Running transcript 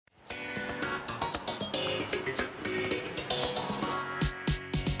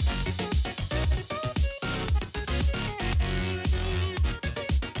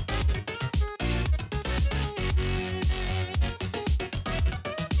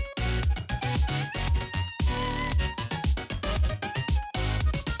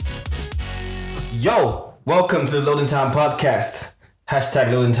Yo, welcome to the Loading Time Podcast.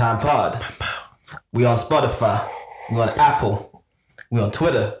 Hashtag Loading Time Pod. We on Spotify. We on Apple. We on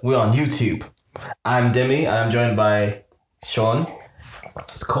Twitter. We on YouTube. I'm Demi and I'm joined by Sean.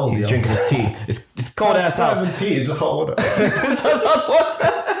 It's cold. He's drinking his tea. It's cold ass house. It's not even tea, it's just hot water. It's hot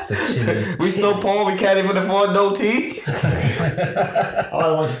water. It's a chilly. We so poor we can't even afford no tea. All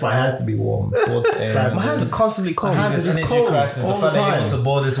I want is my hands to be warm. My hands are constantly cold. My hands are just cold crisis. all The the fact that you time. want to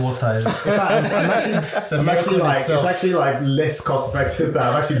boil this water is I'm actually like, it's actually like less cost effective that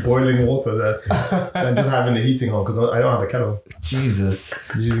I'm actually boiling water than just having the heating on because I don't have a kettle. Jesus.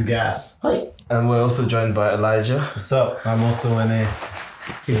 I'm using gas. Hi. And we're also joined by Elijah. What's up? I'm also in a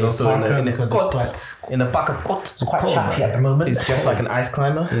He's also in the because cot. it's In a pack of cot. it's quite choppy at the moment. He's dressed like an ice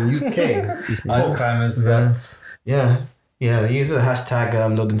climber. In UK, it's Ice cold. climbers events. Yeah. Use the hashtag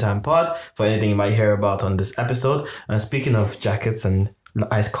Loading Time Pod for anything you might hear about on this episode. And speaking of jackets and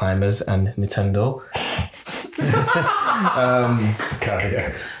ice climbers and Nintendo,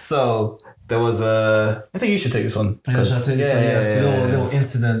 so there was a. I think you should take this one. Yeah, shall I take this one? Yeah, little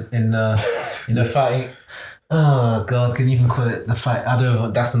incident in the fighting. Oh God, can you even call it the fight? I don't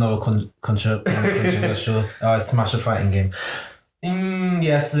know. That's another controversial. Smash a fighting game.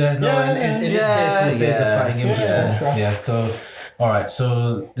 Yes. No. In this case, we'll say it's a fighting game. Yeah. So, all right.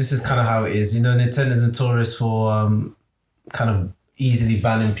 So this is kind of how it is. You know, Nintendo's notorious for kind of easily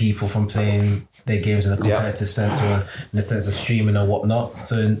banning people from playing their games in a competitive sense or in the sense of streaming or whatnot.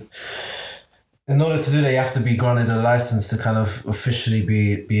 So. In order to do that, you have to be granted a license to kind of officially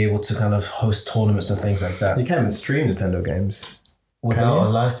be able to kind of host tournaments and things like that. You can't even stream Nintendo games. Without a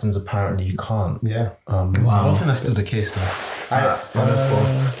license, apparently you can't. Yeah. I don't think that's still the case though.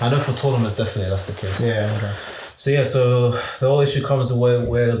 I know for tournaments, definitely that's the case. Yeah. Okay. So the whole issue comes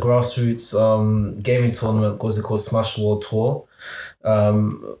where the grassroots gaming tournament, what's it called, Smash World Tour,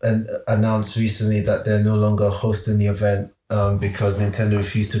 and announced recently that they're no longer hosting the event because Nintendo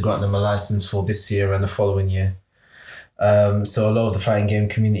refused to grant them a license for this year and the following year. So a lot of the fighting game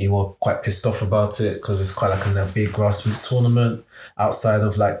community were quite pissed off about it because it's quite like a big grassroots tournament outside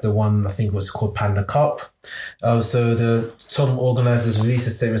of like the one I think was called Panda Cup. So the tournament organizers released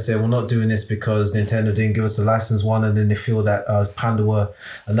a statement saying we're not doing this because Nintendo didn't give us a license one, and then they feel that Panda were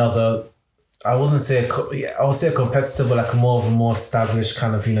another. I wouldn't say I would say a competitor, but like a more established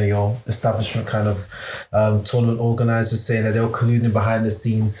kind of, you know, your establishment kind of tournament organizers saying that they were colluding behind the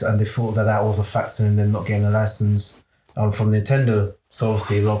scenes, and they thought that was a factor in them not getting a license from Nintendo. So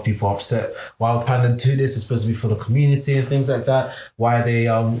obviously a lot of people are upset. Why would Panda do this? It's supposed to be for the community and things like that. Why are they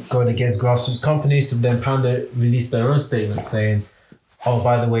going against grassroots companies? So then Panda released their own statement saying, oh,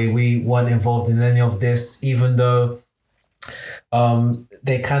 by the way, we weren't involved in any of this, even though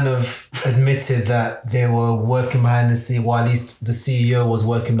they kind of admitted that they were working behind the scenes, or at least the CEO was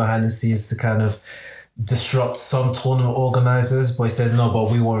working behind the scenes to kind of disrupt some tournament organizers. But he said no, but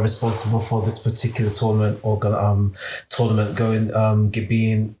we weren't responsible for this particular tournament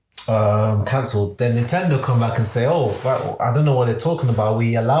being cancelled. Then Nintendo come back and say, oh, well, I don't know what they're talking about.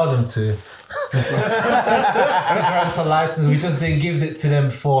 We allowed them to grant a license. We just didn't give it to them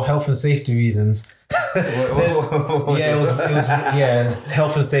for health and safety reasons. It was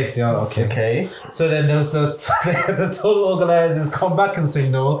health and safety. Okay. So then the total organizers come back and say,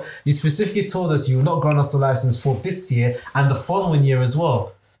 no, you specifically told us you will not grant us a license for this year and the following year as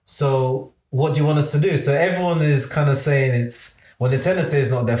well. So what do you want us to do? So everyone is kind of saying when Nintendo says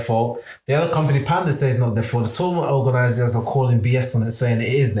it's not their fault, the other company, Panda, says it's not their fault. The tournament organizers are calling BS on it, saying it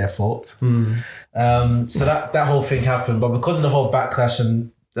is their fault. So that whole thing happened. But because of the whole backlash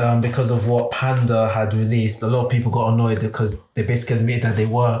and because of what Panda had released, a lot of people got annoyed because they basically admitted that they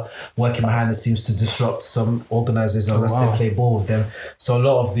were working behind the scenes to disrupt some organizers unless they play ball with them. So a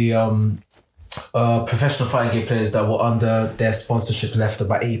lot of the professional fighting game players that were under their sponsorship left.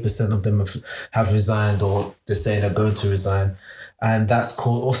 About 80% of them have resigned, or they're saying they're going to resign. And that's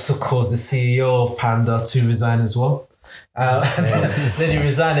also caused the CEO of Panda to resign as well. Then he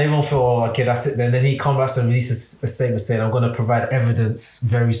resigned. Everyone thought, oh, okay, that's it. Then he comes back and releases a statement saying, I'm going to provide evidence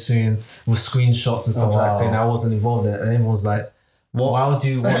very soon with screenshots and stuff like that, saying I wasn't involved in it. And everyone's like, why would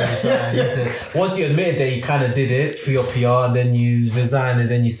you want to resign? Once you admitted that you kind of did it for your PR, and then you resign, and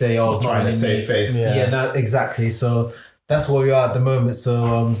then you say, oh, it's not trying really to save face. Yeah, no, exactly. So that's where we are at the moment.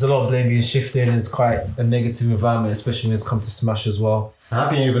 So there's a lot of blame being shifted. It's quite a negative environment, especially when it's come to Smash as well. How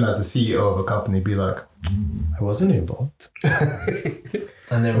can you even as a CEO of a company be like, I wasn't involved?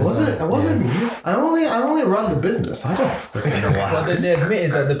 And then It wasn't me. I only run the business. I don't freaking know what Well, they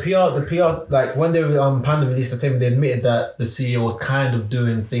admitted that the PR, like when they Panda released the statement, they admitted that the CEO was kind of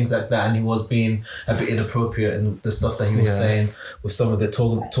doing things like that, and he was being a bit inappropriate in the stuff that he was saying with some of the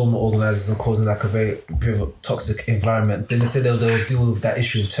tournament organisers and causing like a very toxic environment. Then they said they'll deal with that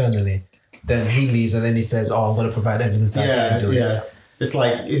issue internally. Then he leaves, and then he says, "Oh, I'm going to provide evidence that I didn't do it." It's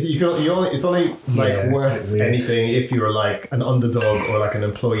like it's only like worth anything if you're like an underdog or like an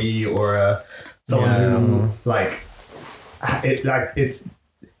employee or someone who like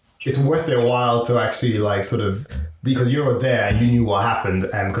it's worth their while to actually like sort of, because you were there and you knew what happened,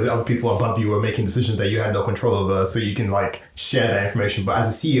 and because other people above you were making decisions that you had no control over, so you can like share that information. But as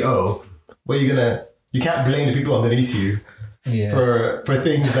a CEO, you can't blame the people underneath you. For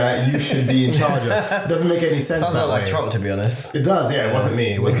things that you should be in charge of. It doesn't make any sense. Sounds like Trump, to be honest. It does, It wasn't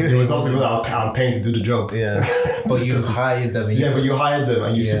me. It was also people that I'm paying to do the job. Yeah. But you hired them. But you hired them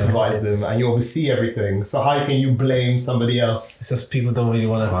and you supervise them and you oversee everything. So how can you blame somebody else? It's just people don't really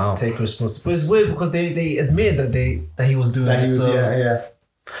want to take responsibility. But it's weird because they admit that he was doing it.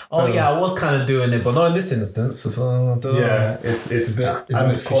 I was kind of doing it, but not in this instance. So, it's a bit.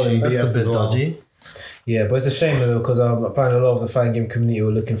 I'm calling BS a bit dodgy. Yeah, but it's a shame though, because apparently a lot of the fan game community were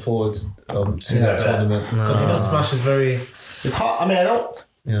looking forward to that tournament. Because Smash is very... It's hard. I mean, I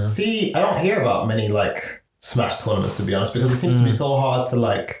don't hear about many like Smash tournaments, to be honest, because it seems to be so hard to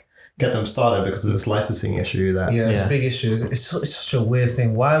like get them started because of this licensing issue. It's a big issue. It's such a weird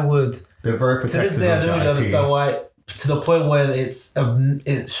thing. Why would... They're very protective. To this day, I don't really understand why... To the point where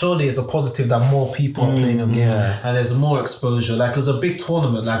surely it's a positive that more people are playing the game and there's more exposure. Like, it was a big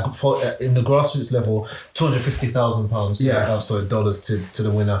tournament, like in the grassroots level, £250,000. Dollars to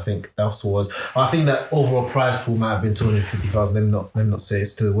the winner. I think that's what was. I think that overall prize pool might have been 250,000. Let me not say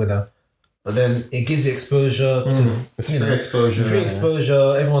it's to the winner, but then it gives you exposure to free exposure. Free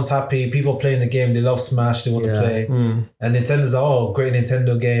exposure. Everyone's happy. People playing the game. They love Smash. They want to play. And Nintendo's like, great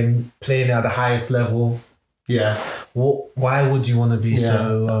Nintendo game, playing it at the highest level. Yeah. Why would you want to be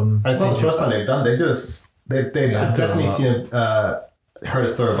so? It's not the first time they've done. They do this. They've definitely heard a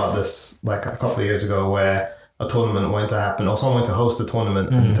story about this like a couple of years ago where a tournament went to happen or someone went to host a tournament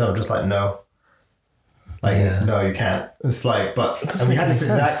and Nintendo just like no. No, you can't. It's like, and we had this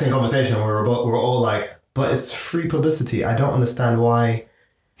exact same conversation where we're all like, but it's free publicity. I don't understand why.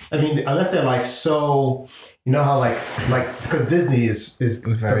 I mean, unless they're like so, you know how like because Disney is does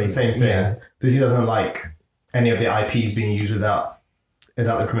the same thing. Yeah. Disney doesn't like any of the IPs being used without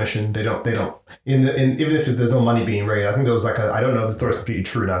their permission. They don't even if there's no money being raised. I think there was like I don't know if the story is completely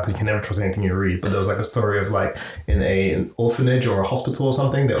true now because you can never trust anything you read, but there was like a story of like in an orphanage or a hospital or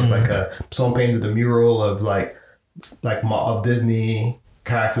something, there was like someone painted a mural of like of Disney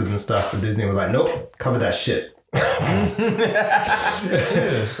characters and stuff, and Disney was like, nope, cover that shit. Let me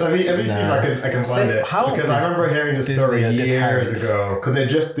see if I can find it, because I remember hearing this story years ago, because they're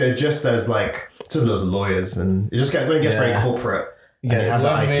just as like just those lawyers, and it just when it gets very corporate. Yeah,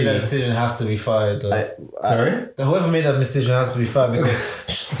 whoever made that decision has to be fired. Sorry? Whoever made that decision has to be fired,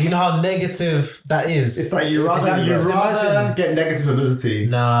 because do you know how negative that is? It's like you rather get negative publicity.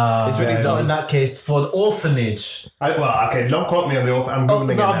 Nah, it's really not in that case for an orphanage. Don't quote me on the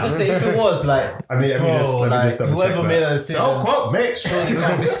orphanage. I'm just saying if it was like, whoever made that decision, don't quote me. Sure, you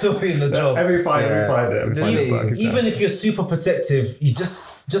can still be in the job. Let me find it. Even if you're super protective, you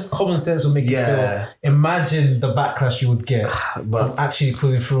just common sense will make you feel. Imagine the backlash you would get from actually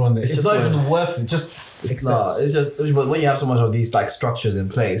pulling through on this. It's not even worth it. It's not. It's just when you have so much of these like structures in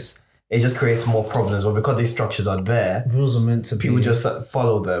place, it just creates more problems. But because these structures are there, rules are meant to people just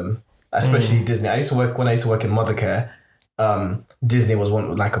follow them. Especially Disney. When I used to work in Mothercare, Disney was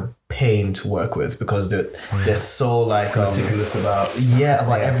like a pain to work with because they're so like meticulous about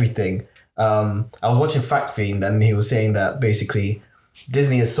everything. I was watching Fact Fiend and he was saying that basically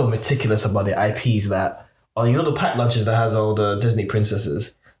Disney is so meticulous about their IPs that, the pack lunches that has all the Disney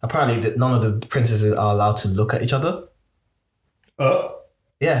princesses, apparently none of the princesses are allowed to look at each other.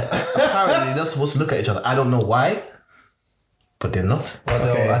 Yeah, apparently they're supposed to look at each other. I don't know why, but they're not.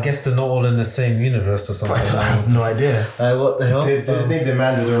 Well, I guess they're not all in the same universe or something. I have no idea. What the hell? Disney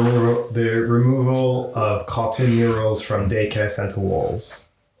demanded the removal of cartoon murals from daycare center walls.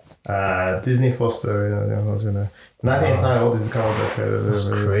 Disney Foster, 1989, all Disney comic book. That's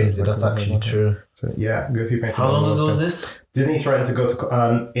crazy. That's actually true. So, good people. How long ago was this? Disney threatened to go to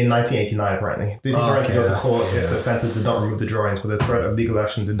in 1989. Apparently, Disney threatened to go to court if the center did not remove the drawings, but the threat of legal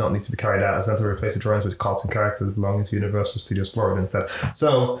action did not need to be carried out. A center replaced the drawings with cartoon characters belonging to Universal Studios Florida instead.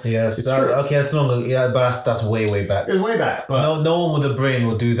 So yes, that's longer. Yeah, but that's way back. It was way back, but no one with a brain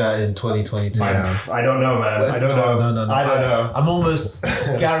will do that in 2022. I don't know, man. I don't know. No. I don't know. I'm almost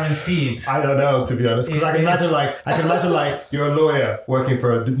guaranteed. I don't know, to be honest, because I can imagine like you're a lawyer working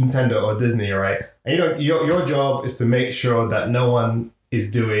for Nintendo or Disney, right? And your job is to make sure that no one is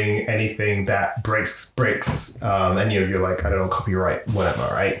doing anything that breaks any of your, like, I don't know, copyright, whatever,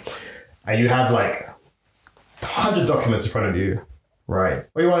 right? And you have like 100 documents in front of you, right?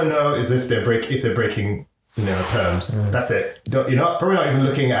 What you want to know is if they're breaking terms. That's it. You're probably not even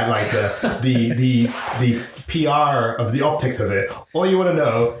looking at like the PR of the optics of it. All you want to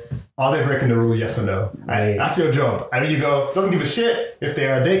know, are they breaking the rule? Yes or no? And that's your job. And then you go, doesn't give a shit if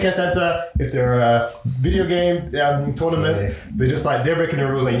they're a daycare center, if they're a video game tournament. They're just like, they're breaking the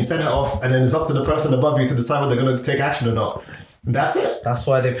rules, and you send it off, and then it's up to the person above you to decide whether they're going to take action or not. That's it. That's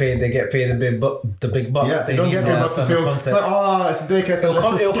why they get paid the big bucks. Yeah, they don't get big bucks to feel. It's like, it's a daycare center.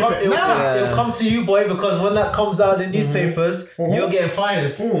 It'll come to you, boy, because when that comes out in newspapers, you're getting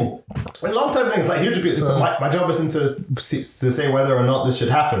fired. And long-term things, like, my job isn't to say whether or not this should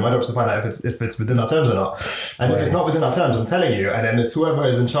happen. My job is to find out if it's within our terms or not. And if it's not within our terms, I'm telling you. And then it's whoever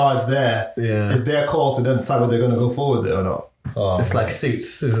is in charge there. Yeah. It's their call to then decide whether they're going to go forward with it or not. It's like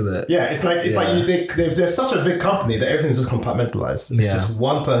Suits, isn't it? Yeah, it's like they're such a big company that everything's just compartmentalized. It's just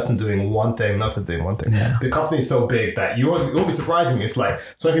one person doing one thing, another person doing one thing. Yeah. The company is so big that it won't be surprising if like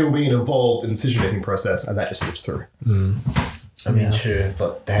so many people being involved in the decision-making process and that just slips through. I mean, true,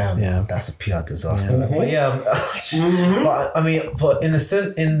 but damn, that's a PR disaster. Yeah. But I mean, but in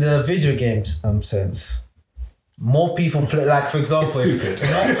the video games sense, more people play. Like, for example, it's stupid.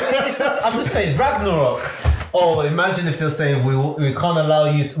 I'm just saying, Ragnarok. Oh, imagine if they're saying we will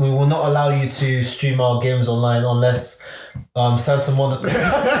not allow you to stream our games online unless Santa Monica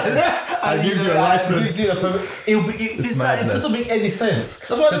gives you a license. It doesn't make any sense.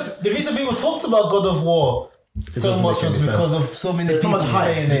 That's why the reason people talked about God of War so much was because of so many people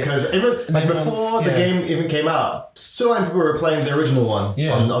playing it. Because even before the game even came out, so many people were playing the original one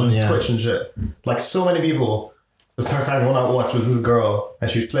on Twitch and shit. Like, so many people. The first one I watched was this girl, and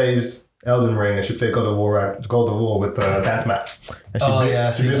she plays Elden Ring, and she played God of War with Dance Mat.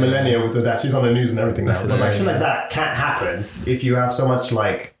 And she did Millennia with the dance. She's on the news and everything now. But like, shit like that can't happen if you have so much,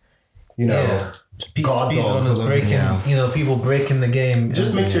 like, God dogs breaking, people breaking the game. It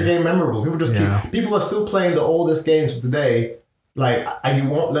just makes your game memorable. People are still playing the oldest games of today, like, and you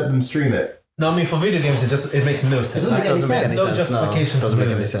won't let them stream it. No, I mean, for video games, it makes no sense. It doesn't make any sense. No justification. Doesn't make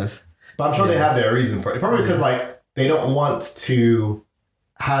any sense. But I'm sure they have their reason for it. Probably because, like, they don't want to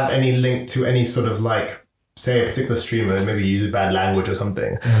have any link to any sort of, like, say a particular streamer maybe uses bad language or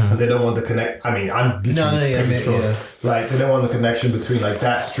something, and they don't want the connect. I mean, I'm literally like, they don't want the connection between, like,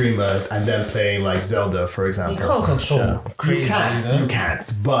 that streamer and them playing, like, Zelda, for example. You can't control. Crazy, you can't.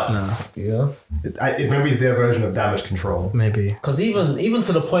 But it maybe it's their version of damage control. Maybe because even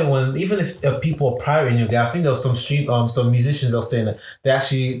to the point when even if people are pirating your game, I think there was some musicians that were saying that they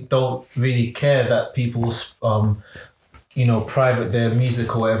actually don't really care that people private their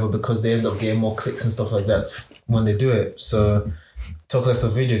music or whatever, because they end up getting more clicks and stuff like that when they do it. So talk less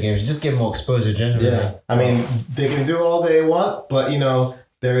of video games, you just get more exposure generally. Yeah, I mean, they can do all they want, but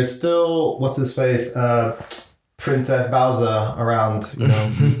there is still what's his face, Princess Bowser around,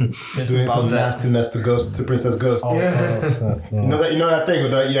 doing some nastiness to Princess Ghost. You know that thing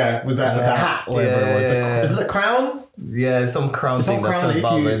with the hat, whatever it was. Is it the crown? Yeah, some crown thing that turns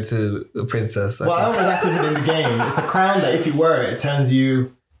Bowser into a princess. Well, I don't know if that's even in the game. It's a crown that if you wear it, it turns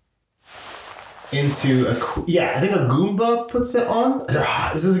you into I think a Goomba puts it on.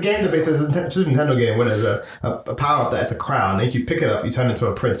 This is a game that basically is a Nintendo game where there's a power up that is a crown. And if you pick it up, you turn into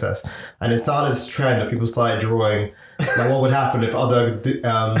a princess. And it started this trend that people started drawing, like, what would happen if other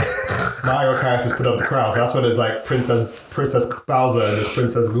Mario characters put up the crowns. That's why there's, like, Princess Bowser and there's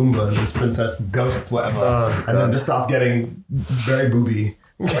Princess Goomba and there's Princess Ghost, whatever. And then it just starts getting very booby.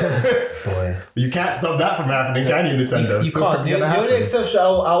 Boy, you can't stop that from happening, can you, Nintendo? You can't. The only exception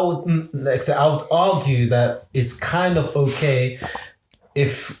I would argue that is kind of okay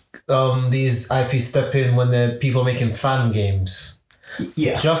if these IPs step in when people are making fan games.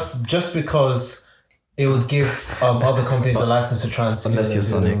 Yeah. Just because it would give other companies a license to try and steal Unless you're and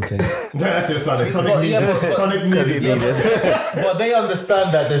do their own Sonic. thing. That's your Sonic. Sonic Needed needed it. But they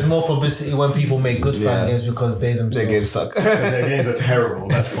understand that there's more publicity when people make good fan games because they Their themselves. games suck. Their games are terrible.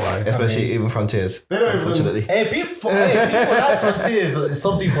 That's why. Especially even Frontiers. They don't even- Unfortunately. Hey, people like Frontiers.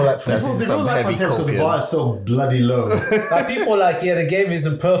 Some people like Frontiers. They Some don't like heavy Frontiers because the copium. bar is so bloody low. Like people like, yeah, the game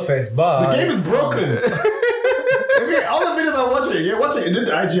isn't perfect, but The game is broken. Okay, all the videos I'm watching, you're watching it,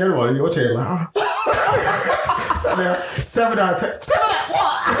 the IGN one, you're watching it like, 7 out of 10. 7 out of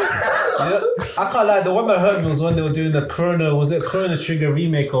what? I can't lie. The one that hurt me was when they were doing the Chrono Trigger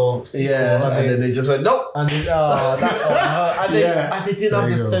remake or sequel, Yeah, and then they just went, nope. and they, and they didn't have There the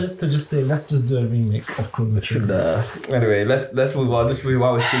you go. sense to just say, let's just do a remake of Chrono Trigger. Anyway, let's move on. Let's move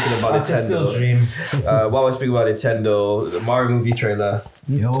while we're speaking about I can still Nintendo. dream. While we're speaking about Nintendo, the Mario movie trailer.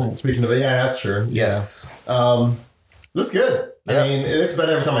 Yo. Speaking of it, yeah, that's true. Yes. Looks good. Yeah. I mean, it looks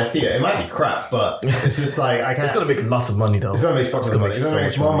better every time I see it. It might be crap, but it's just like, I can't. It's gonna make lots of money though. It's gonna make fucking money. It's so gonna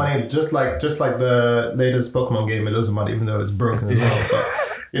make much more money, just like the latest Pokemon game. It loses money, even though it's broken as well. But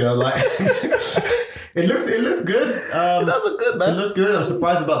you know, like it looks good. It does look good, It man. looks good. I'm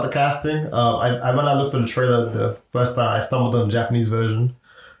surprised about the casting. I when I looked for the trailer the first time, I stumbled on the Japanese version.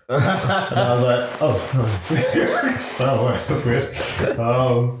 And I was like, oh, oh, wow, that's weird.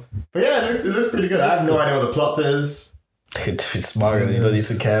 But yeah, it looks pretty good. I have no idea what the plot is, It's Mario. You don't need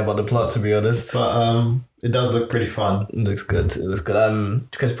to care about the plot, to be honest. but it does look pretty fun. It looks good. It looks good.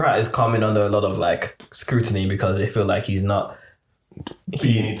 Chris Pratt is coming under a lot of like scrutiny because they feel like he's not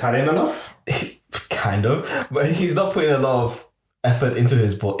Being Italian enough? kind of, but he's not putting a lot of effort into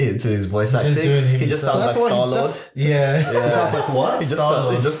his voice acting. doing He just himself. sounds like That's why Star Lord. Yeah. It sounds like what?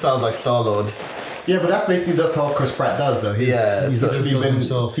 He just sounds like Star Lord. Yeah, but that's all Chris Pratt does, though. He's so literally he does been.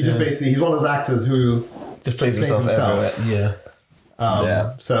 himself, He just yeah. basically, he's one of those actors who. Just plays himself himself. everywhere. Yeah.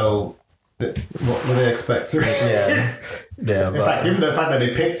 Yeah. So, what do they expect? Yeah. Yeah, In but fact, given the fact that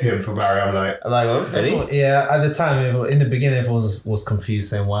they picked him for Mario, I'm like, I'm like, oh, really? Yeah, at the time, in the beginning, everyone was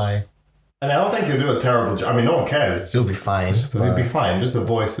confused saying why. and I don't think he'll do a terrible job. I mean, no one cares. It's He'll just, be fine. he'll be fine. Just a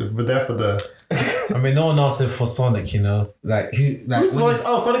voice. We're there for the. I mean, no one asked it for Sonic, you know? Like, who? Like, Whose when voice?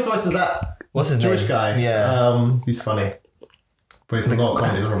 Oh, Sonic's voice is that What's his Jewish name? guy. Yeah. He's funny. But he's not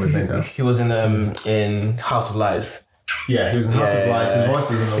comedy. I don't remember his name though. He was in House of Lies. Yeah, he was in House of Lies. His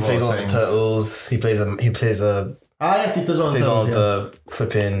voice is in a He lot plays of one of things. the turtles. He plays Yes, he does one of the turtles. the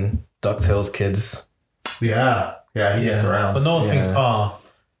flipping DuckTales kids. Yeah, he gets around. But no one Yeah. thinks,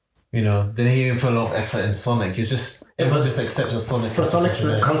 you know, didn't he even put a lot of effort in Sonic? It's just, everyone just accepts that Sonic. So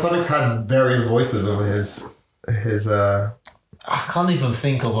Sonic's had various voices over his I can't even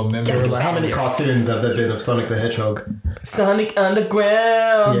think of a memorable. like how many cartoons have there been of Sonic the Hedgehog? Sonic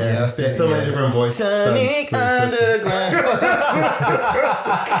Underground. Yeah, there's so many different voices. Sonic Underground.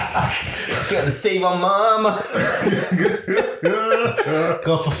 Got to save our mama.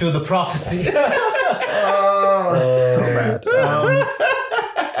 Go fulfill the prophecy. So bad.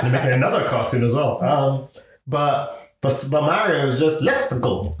 They're making another cartoon as well. But Mario is just let's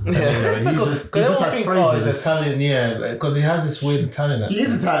go. He just has He's phrases. Italian, yeah, because he has this weird Italian accent. He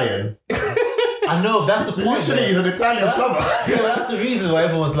is Italian. I know, that's the point. Literally, he's an Italian plumber. That's the reason why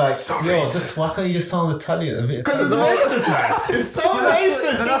everyone's like, why can't you just sound Italian a bit? Because it's racist, man. It's so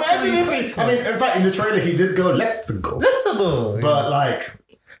racist. that's Imagine what if I mean, in fact, in the trailer, he did go, let's go. Let's go. But, like,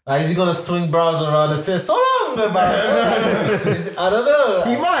 Is he gonna swing bras around and say so long about it? I don't know.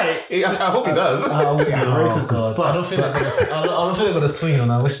 he might. I hope he does. Racist as fuck. I don't think they're gonna swing on.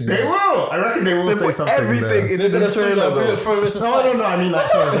 I wish They will. I reckon they will say Put something. everything there. into this trailer, though. No. I mean, like,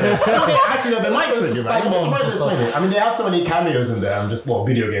 sorry. Actually, no, they might swing it, right? Spike They might bombs or swing it. I mean, they have so many cameos in there.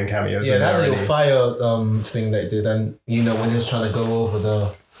 Video game cameos Yeah, in there that little already. fire thing they did, and you know when he was trying to go over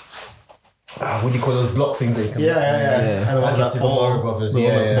the what do you call those block things that you can Yeah. And the ones Like that Super Mario fall. Brothers, the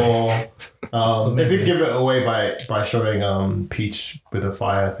one yeah, that fall. They did give it away by showing Peach with a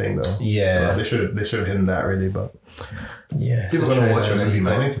fire thing though. Yeah. They should have hidden that really, but Yeah, people are gonna watch it maybe.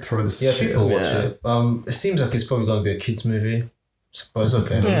 I need to throw this. Yeah, shit people away. watch it. It seems like it's probably gonna be a kids movie, but it's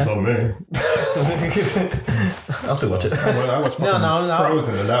okay. It's not me. I'll still watch it. I watched No.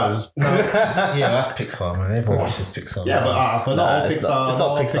 Frozen and that was Yeah, that's Pixar, man. Everyone watches Pixar. yeah, but not all it's Pixar. not- it's not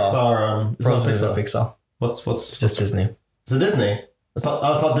all Pixar. It's not Frozen is a Pixar. Pixar. What's It's just Disney. is it Disney? It's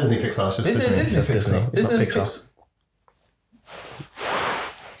not Disney Pixar. It's just Is it Disney. Disney It's Pixar? Disney. It's not Isn't Pixar.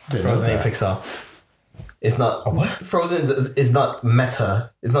 Didn't know Frozen ain't that. Pixar. It's not. What? Frozen is not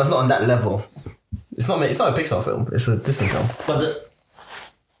meta. It's not on that level. It's not a Pixar film. It's a Disney film.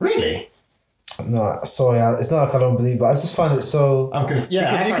 Really? No, sorry, it's not like I don't believe, but I just find it so. You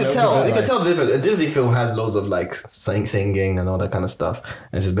could tell the difference. A Disney film has loads of like singing and all that kind of stuff.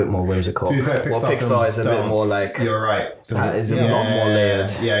 And it's a bit more whimsical. To be fair, Pixar is a bit more like. You're right. It's a lot more layered.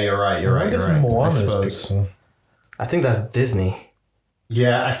 Yeah, you're right. You're right. Moana is Pixar. I think that's Disney.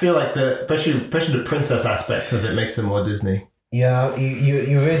 Yeah, I feel like especially the princess aspect of it makes it more Disney. Yeah,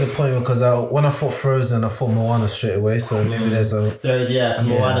 you raise a point because when I thought Frozen, I thought Moana straight away. So maybe there's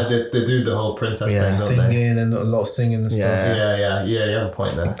Moana. They do the whole princess thing, don't they? Singing and a lot of singing and stuff. Yeah. You have a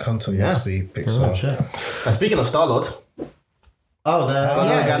point there. Quantum must be Pixar. And speaking of Star-Lord,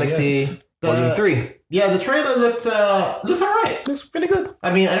 Galaxy Volume 3. Yeah, the trailer looked alright. It's pretty good.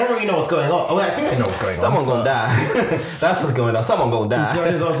 I mean, I don't really know what's going on. Oh, I think I know what's going on. Someone gonna die. That's what's going on. Someone gonna die.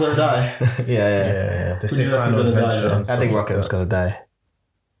 Guardians also gonna die. Yeah. They say Final Adventure. I think Rocket was gonna die.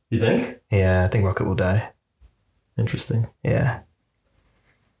 You think? Yeah, I think Rocket will die. Interesting. Yeah.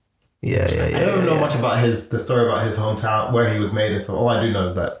 I don't even know much about the story about his hometown, where he was made and stuff. All I do know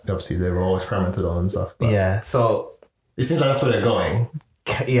is that obviously they were all experimented on and stuff. Yeah. So it seems like that's where they're going.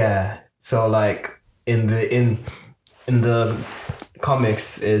 Yeah. So like in the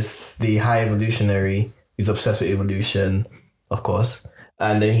comics is the High Evolutionary. He's obsessed with evolution, of course,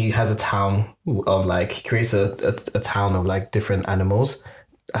 and then he has a town of like he creates a town of like different animals.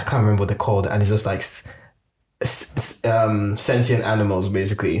 I can't remember what they're called, and it's just like sentient animals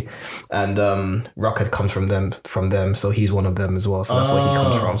basically, and Rocket comes from them. So he's one of them as well. So that's where he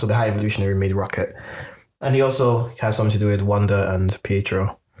comes from. So the High Evolutionary made Rocket, and he also has something to do with Wanda and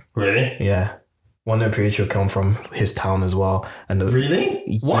Pietro. Really? Yeah. Wanda and Pietro come from his town as well. And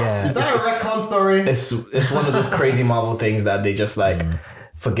really? What? Yeah, is that a retcon story? It's one of those crazy Marvel things that they just like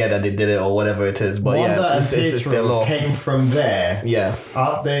forget that they did it or whatever it is. But Wanda and it's their law. Came from there. Yeah.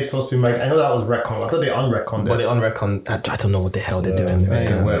 Aren't they supposed to be like? I know that was retcon. I thought they unretconned it. But they unretcon. I don't know what the hell they're doing. But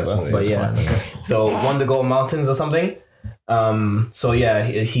yeah. Okay. So Wanda go mountains or something. So yeah,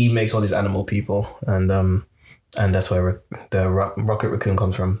 he makes all these animal people, and that's where the Rocket Raccoon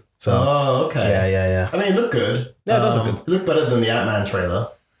comes from. So, okay. Yeah. I mean, it looked good. Yeah, it does look good. It looked better than the Ant-Man trailer.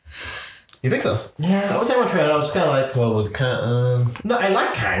 You think so? Yeah, the Ant-Man trailer, I was kind of like... Well, with Kang... No, I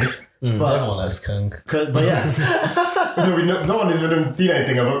like Kang. But everyone likes Kang. But yeah. no one has even seen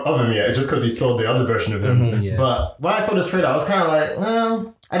anything of him yet, just because we saw the other version of him. Mm-hmm, yeah. But when I saw this trailer, I was kind of like,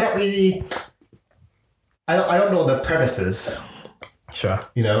 well, I don't know the premises. Sure.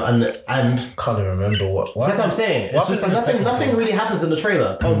 You know, and can't even remember what. That's what I'm saying. It's just like nothing really happens in the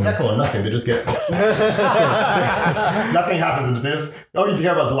trailer. Oh, the second one, nothing. They just get nothing happens in this. All you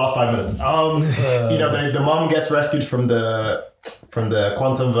care about is the last 5 minutes. You know, the mom gets rescued from the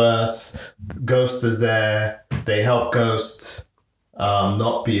Quantumverse. Ghost is there. They help Ghost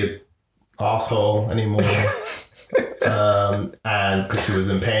not be an asshole anymore. And because she was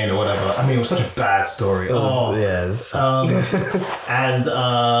in pain or whatever. I mean, it was such a bad story. And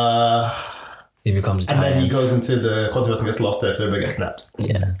he becomes and then he goes into the Quantumverse and gets lost there, so everybody gets snapped.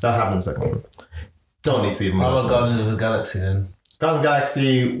 Yeah, that happened in the second one. Don't need to even. How about Guardians of the Galaxy then? Guardians of the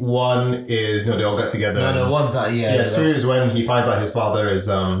Galaxy 1 is they all get together. No, one's that Yeah, 2 is when he finds out his father is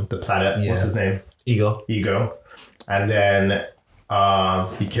the planet. Yeah. What's his name? Ego, and then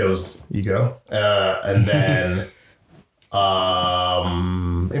he kills Ego, and then.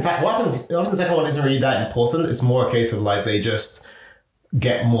 In fact, what happens in the second one isn't really that important. It's more a case of like they just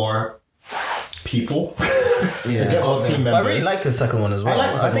get more people. Get more team members. I really like the second one as well. I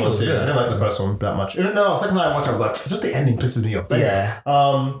like the second one too. I didn't like the first one that much. No, second time I watched, I was like, just the ending pisses me off.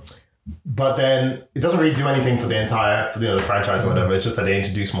 But then it doesn't really do anything for the franchise or whatever. It's just that they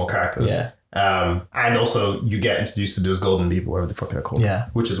introduce more characters. Yeah. And also you get introduced to those golden people, whatever the fuck they're called. Yeah.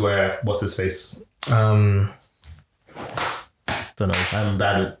 Which is where what's his face. Don't know. I'm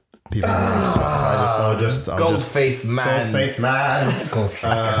bad with people's names. Goldface Man.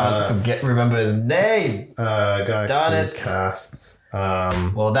 I can't remember his name. Darn it. Cast.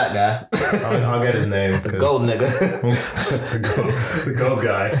 Well, that guy. I'll get his name. The gold nigga. the gold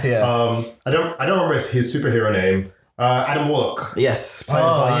guy. Yeah. I don't remember his superhero name. Adam Warlock. Yes. That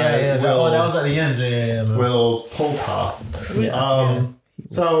was at the end. Yeah. Will Poulter.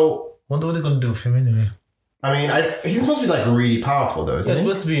 So. Wonder what they're gonna do with him anyway. I mean, he's supposed to be like really powerful though, isn't he? He's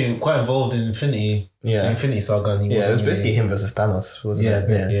supposed to be quite involved in Infinity. Yeah. Infinity Saga. And it was basically him versus Thanos, wasn't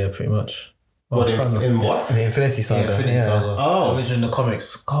it? Yeah, pretty much. What, in what? The Infinity Saga. Yeah, Infinity Saga. Oh. Original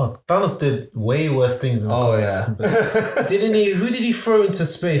comics. God, Thanos did way worse things in the comics. Didn't he? Who did he throw into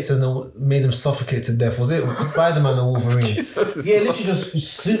space and made him suffocate to death? Was it Spider-Man or Wolverine? Literally just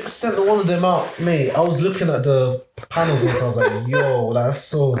sent one of them out. Mate, I was looking at the panels and I was like, yo, that's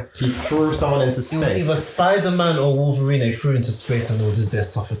so... He threw someone into space. It was either Spider-Man or Wolverine they threw into space and they were just there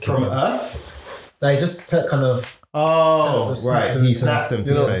suffocating. From Earth? Like just to kind of. Oh, Snap right. them He into- snapped him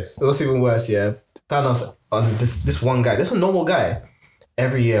to his face. What's even worse, yeah. Thanos, this one guy, this a normal guy.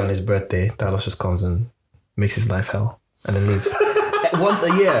 Every year on his birthday, Thanos just comes and makes his life hell and then leaves. Once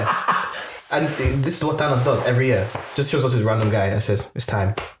a year. And this is what Thanos does every year. Just shows up to this random guy and says, it's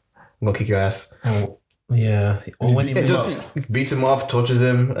time. I'm gonna kick your ass. Oh, yeah. Or when he Beats him up, tortures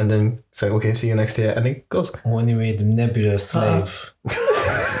him, and then say, okay, see you next year. And he goes. when he made Nebula a slave.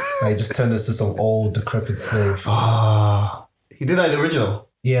 Like just turned us to some old decrepit slave. Ah. He did that in the original.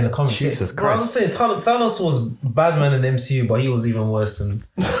 Yeah, in the comics. Jesus Bro, I'm Christ. saying Thanos was bad man in MCU, but he was even worse than.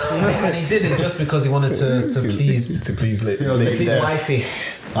 And he did it just because he wanted to please wifey.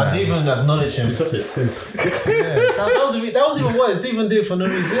 I didn't even acknowledge him. It's just a simp. That was even worse. Didn't even do it for no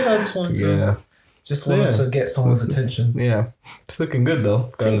reason. I just wanted to get someone's attention. Yeah. It's looking good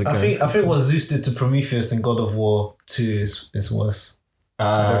though. I think what Zeus did to Prometheus in God of War 2 is worse.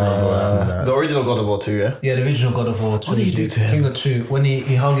 The original God of War 2, yeah? Yeah, the original God of War. What did he do to him? King of 2. When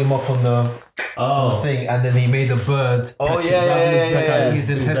he hung him up on the thing, and then he made a bird. Oh, yeah. His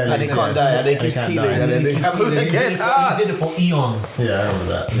intestines. And he can't die, and they keep can't healing, die. and then they He can't move again. did it for eons. Yeah, I remember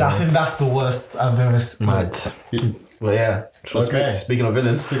that. I think that's the worst I've ever seen. Mad. Well, yeah. Okay. Speaking of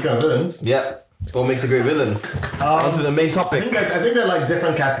villains. Speaking of villains, Yeah. What makes a great villain? On to the main I topic. think they're like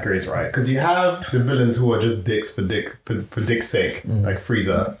different categories, right? Because you have the villains who are just dicks for dick's sake, like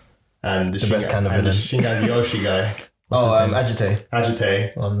Frieza, and the best kind of and the villain. Shingan Yoshi guy. Agite.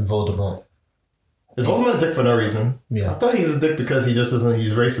 Agite. On Voldemort. Is Voldemort a dick for no reason? Yeah. I thought he was a dick because he just isn't.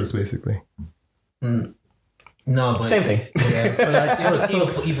 He's racist, basically. No, but Same thing. Yeah, so like, it's just evil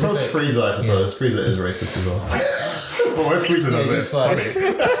for So evil's is sake. Frieza, I suppose. Frieza is racist as well. But when Frieza does just it, like,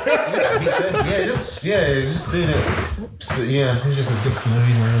 just doing it. Yeah, he's just a dick for no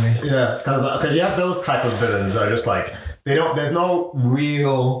reason, really. yeah, because you have those type of villains that are just like they don't. There's no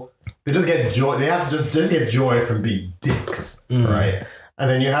real. They just get joy. They have just get joy from being dicks, right? And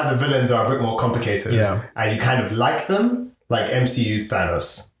then you have the villains that are a bit more complicated, and you kind of like them, like MCU's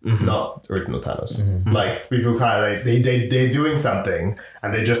Thanos, not original Thanos. Like people kind of like they're doing something,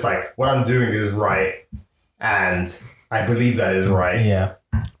 and they're just like, what I'm doing is right, and I believe that is right, Yeah.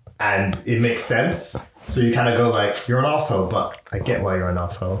 and it makes sense. So you kind of go like, you're an asshole, but I get why you're an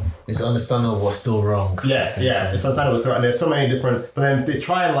asshole. It's understandable what's still wrong. Yes, yeah. It's understandable. So, and there's so many different, but then they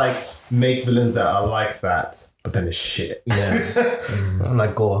try and like make villains that are like that, but then it's shit. Yeah. I'm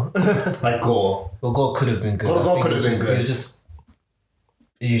like Gore. Like Gore. Well, God could have been good. God I think could have been good.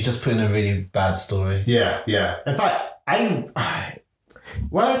 You just put in a really bad story. Yeah, yeah. In fact,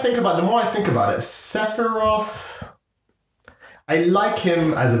 when I think about, the more I think about it, Sephiroth, I like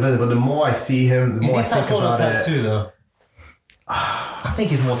him as a villain, but the more I see him, the Is more he I think type 1 or about type it. 2 though? I think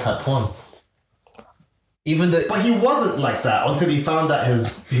he's more type 1. Even though. But he wasn't like that until he found out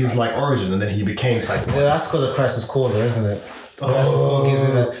his like origin, and then he became type 1. Yeah, that's because of Crisis Core, though, isn't it? Crisis Core gives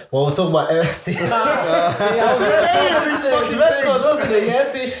him that. Well, we're talking about. See, I was related. It's Red Code, wasn't it? Yeah,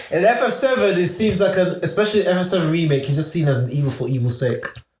 see, in FF7, it seems like especially FF7 remake, he's just seen as an evil for evil's sake.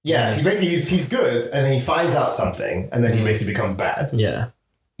 Yeah, he basically he's good, and he finds out something, and then he basically becomes bad. Yeah.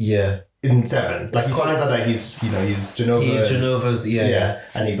 Yeah. In 7, like he finds out that he's Jenova. He's Genova's, yeah.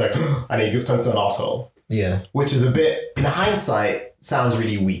 And he's like, and he turns to an asshole, Yeah. which is a bit, in hindsight, sounds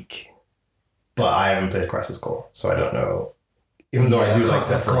really weak. But I haven't played Crisis Core, so I don't know. Even though I do like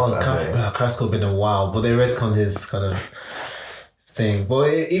Sephiroth. Crisis Core been a while, but they retconned his kind of thing. But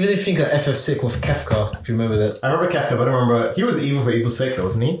even if you think of FF6 with Kefka, if you remember that. I remember Kefka, but I don't remember. He was evil for evil's sake, though,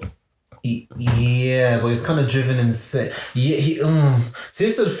 wasn't he? Yeah, but he's kind of driven insane. Yeah, See,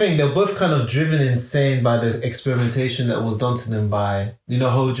 this is the thing. They're both kind of driven insane by the experimentation that was done to them by,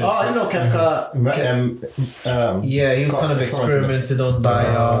 Hojo. Oh, I didn't know Kefka. Yeah, he was kind of experimented on by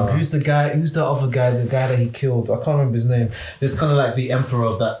who's the other guy, the guy that he killed. I can't remember his name. It's kind of like the emperor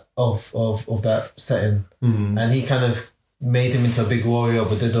of that of that setting, and he kind of made him into a big warrior,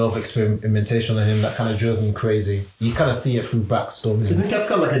 but did a lot of experimentation on him that kind of drove him crazy. You kind of see it through backstories. Isn't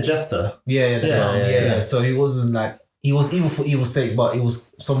Kefka like a jester? Yeah. So he wasn't like, he was evil for evil's sake, but it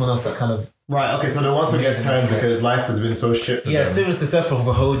was someone else that kind of. Right, okay, so the ones who get turned because life has been so shit for them. Yeah, similar to Sephiroth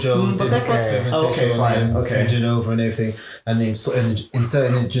for Hojo, did experimentation on him, and Genova and everything, and then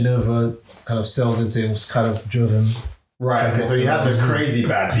inserting Genova kind of cells into him, was kind of drove him. Right, okay, so you have the crazy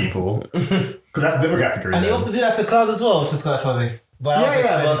bad people. Because that's a different category. And he also did that to Cloud as well, which is quite funny. But I was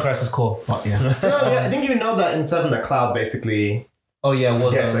explaining Crisis Core. But yeah. I think you know that in 7 that Cloud basically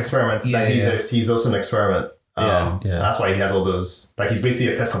was gets experiments. He's also an experiment. That's why he has all those. Like he's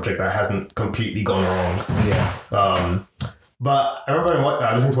basically a test subject that hasn't completely gone wrong. Yeah. But I remember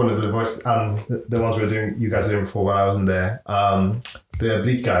I listened to one of the voice, the ones you guys were doing before when I wasn't there. The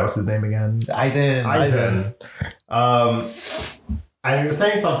Bleach guy, what's his name again? Aizen. And he was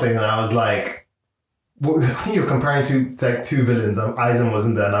saying something, and I was like, I think you were comparing two villains. Aizen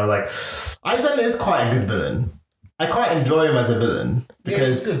wasn't there, and I was like, Aizen is quite a good villain. I quite enjoy him as a villain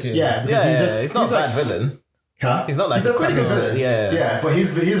because he's good, because he's not a bad villain. Huh? He's not like he's a pretty good villain. Yeah. But his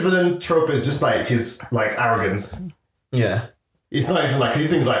villain trope is just like his like arrogance. Yeah. It's not even like his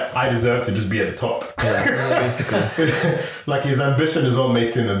thing's like I deserve to just be at the top. Yeah, basically. Like his ambition is what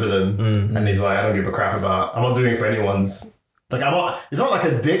makes him a villain, and he's like I don't give a crap about. I'm not doing it for anyone's. Like he's not like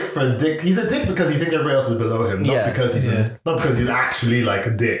a dick for a dick. He's a dick because he thinks everybody else is below him, not because he's actually like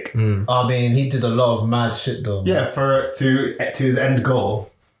a dick. I mean, he did a lot of mad shit though. Yeah, to his end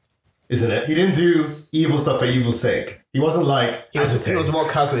goal, isn't it? He didn't do evil stuff for evil's sake. He wasn't like he was more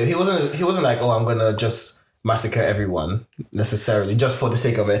calculated. He wasn't like, oh, I'm gonna just massacre everyone necessarily just for the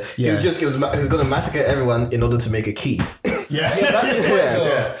sake of it. Yeah. He was gonna massacre everyone in order to make a key. Yeah, That's the point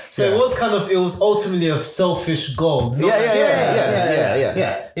though. So it was ultimately a selfish goal.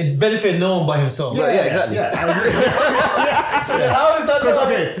 Yeah. It benefited no one but himself. Yeah, exactly. Yeah, I So how is that? Because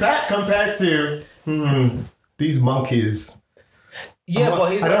okay, that compared to these monkeys. Yeah, but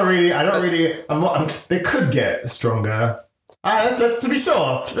he's. I don't really. They could get stronger. To be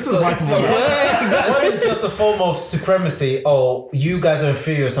sure, this is my point. Exactly. One is just a form of supremacy. Oh, you guys are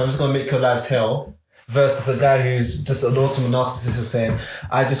inferior, so I'm just gonna make your lives hell. Versus a guy who's just an awesome narcissist and saying,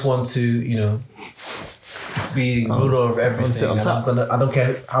 I just want to, be ruler of everything. And I don't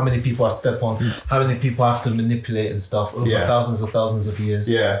care how many people I step on, how many people I have to manipulate and stuff over thousands of years.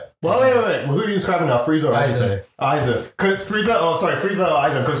 Yeah. Well, wait. Well, who are you describing now? Frieza or Aizen? Aizen. Because Frieza or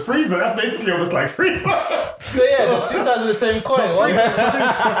Aizen. Because Frieza, that's basically almost like Frieza. So yeah, the two sides of the same coin. But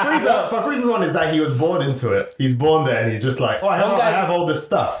Frieza's one is that he was born into it. He's born there and he's just like, I have all this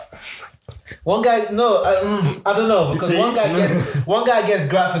stuff. One guy, I don't know, because one guy gets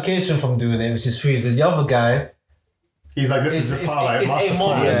gratification from doing it, which is Frieza. The other guy, he's like, this is it's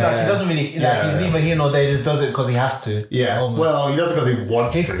amoral. It's like he doesn't really he's neither here nor there. He just does it because he has to. Yeah. Almost. Well, he does it because he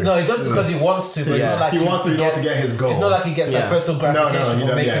wants to. No, he does it because he wants to. But it's not like he wants to get his goal. It's not like he gets like personal gratification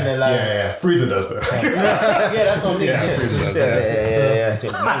from making their lives. Yeah. Frieza does though. Yeah, that's what I mean.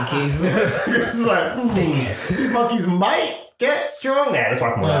 Monkeys. It's like these monkeys might get strong. Yeah, that's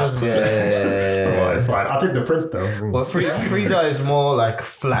why I'm it's fine. I'll take the prince though. Well, Frieza is more like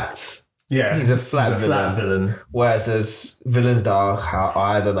flat. Yeah, he's a flat villain. Whereas there's villains that are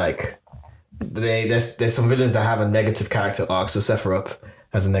either like there's some villains that have a negative character arc. So Sephiroth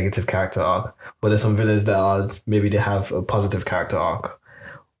has a negative character arc, but there's some villains that are maybe they have a positive character arc,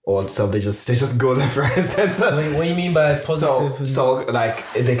 or so they just go left, right, and center. What do you mean by positive? So like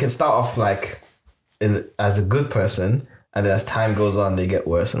they can start off like as a good person. And then as time goes on, they get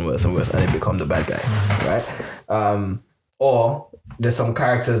worse and worse and worse, and they become the bad guy, right? Or there's some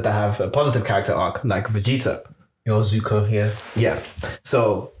characters that have a positive character arc, like Vegeta. Or Zuko, Yeah.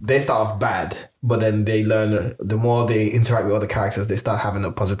 So they start off bad, but then they learn, the more they interact with other characters, they start having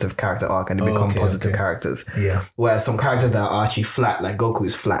a positive character arc and they become positive characters. Yeah. Whereas some characters that are actually flat, like Goku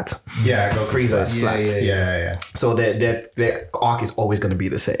is flat. Yeah, Frieza is flat. Yeah. So their arc is always going to be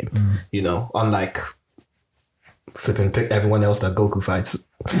the same, unlike flipping pick everyone else that Goku fights.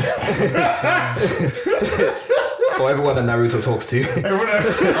 Or everyone that Naruto talks to.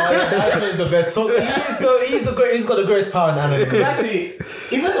 Naruto is the best. He's got the greatest power in anime. Because actually,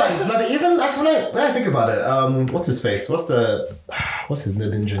 even that's when I think about it. What's his face? What's the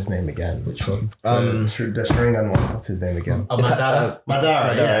ninja's name again? Which one? The Sharingan one. What's his name again? Madara.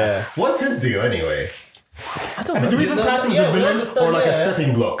 Madara. Yeah. What's his deal anyway? I don't know. Do we even class him as a villain or like a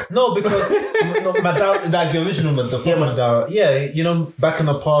stepping block? No, because Madara, like the original Madara. Yeah, back in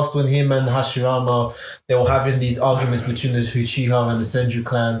the past when him and Hashirama, they were having these arguments between the Uchiha and the Senju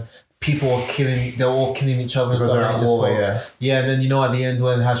clan. People were they were all killing each other and because stuff. And then at the end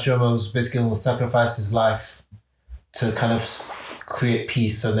when Hashirama was basically going to sacrifice his life to kind of create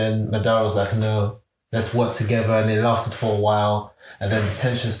peace, and then Madara was like, no, let's work together, and it lasted for a while. And then the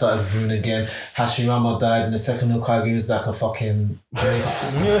tension started brewing again. Hashirama died, and the second Hokage was like a fucking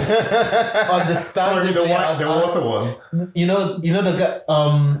understandably. The water one. You know the guy.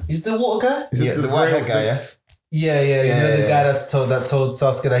 Is the water guy? Is it the white guy? Yeah. Yeah. The guy that told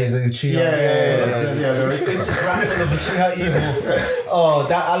Sasuke that he's a Uchiha. Yeah. It's graphic of Uchiha evil. Oh,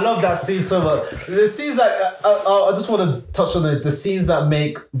 I love that scene so much. The scenes I just want to touch on it. The scenes that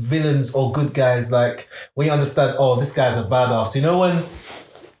make villains or good guys, like when you understand, oh, this guy's a badass. You know when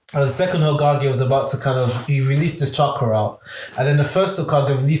And the second Hokage was about to he released his chakra out. And then the first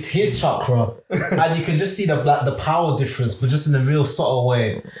Hokage released his chakra. And you can just see the power difference, but just in a real subtle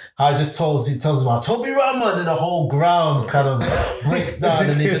way. How he tells him about Tobirama, and then the whole ground kind of breaks down,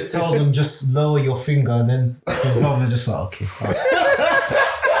 and he just tells him, just lower your finger, and then his brother just like, okay, fine.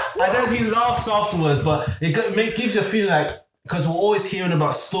 And then he laughs afterwards, but it gives you a feeling like, because we're always hearing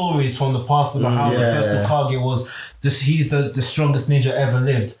about stories from the past about how the first Hokage was he's the strongest ninja ever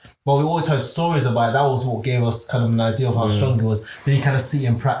lived. But we always heard stories about it. That was what gave us kind of an idea of how strong he was. Then you kind of see it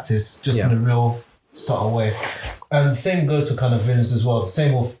in practice, just in a real subtle way. And the same goes for kind of villains as well. The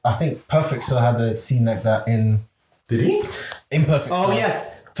same with, I think Perfect Cell had a scene like that in... Did he? In Perfect Cell. Oh,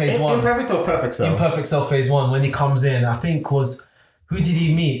 yes. Phase 1. Imperfect or Perfect Cell? Imperfect Cell Phase 1, when he comes in, I think who did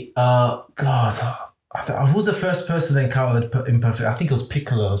he meet? Who was the first person they encountered Imperfect? I think it was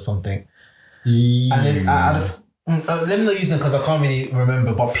Piccolo or something. Yeah. And it's let me not use them because I can't really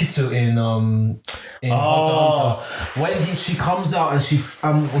remember. But Pitu in Hunter x Hunter, when she comes out and she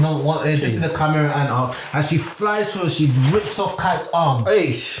this is the camera and she flies through, she rips off Kite's arm.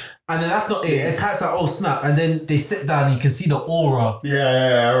 And then that's not it. And Kite's like, oh snap! And then they sit down and you can see the aura.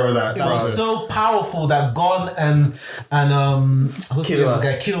 Yeah, I remember that. It was so powerful that Gon and who's the other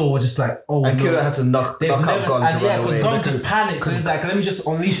guy? Killer were just like, oh and no. Killer had to knock out Gon. And because Gon just panicked, so he's like, let me just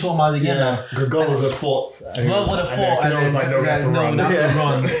unleash all my again now. Because Gon would have fought. Gon would have fought, and then no, we have to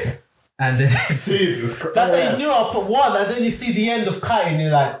run. And then Jesus Christ. That's how you knew I put one, and then you see the end of Kai, and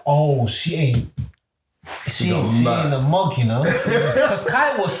you're like, oh, she ain't a mug, you know? Because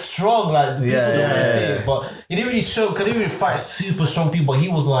Kai was strong, like, the people don't really see it, but he didn't really show, because he didn't really fight super strong people, he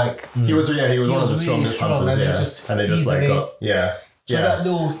was like... He was one of the strongest hunters, and they just like got, So that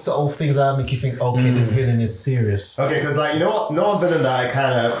little subtle things that make you think, okay, this villain is serious. Okay, because like, you know what? No villain that I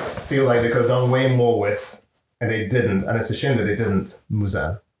kind of feel like they could have done way more with, and they didn't, and it's a shame that they didn't.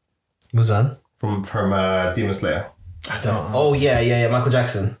 Muzan from Demon Slayer. I don't know. Oh yeah, Michael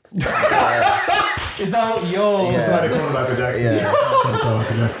Jackson. Is that yo? That's why they call him Michael Jackson. Yeah,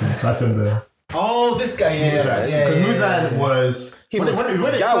 Michael Jackson. That's in the. Oh, this guy. Because Muzan was when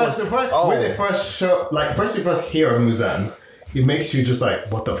they first show, like, first you first hear of Muzan, it makes you just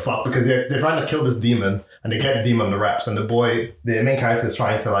like, what the fuck? Because they're trying to kill this demon, and they get the demon on the wraps, and the main character is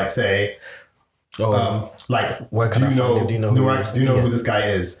trying to like say, like, where can I find him? Do you know who this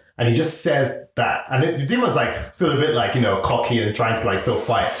guy is? And he just says that, and the demon's like still a bit like, you know, cocky and trying to like still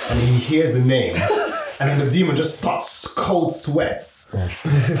fight, and he hears the name. And then the demon just starts cold sweats. And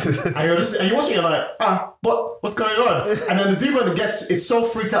you're watching it like, what's going on? And then the demon it's so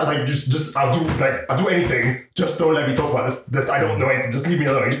freaked out, it's like, I'll do anything. Just don't let me talk about this. I don't know anything. Just leave me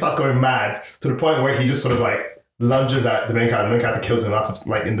alone. He just starts going mad to the point where he just sort of like lunges at the main character. The main character kills him out of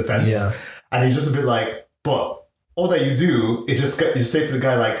like in defense. Yeah. And he's just a bit like, but all that you do is you say to the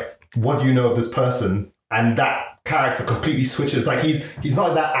guy like, what do you know of this person? And that character completely switches. Like he's not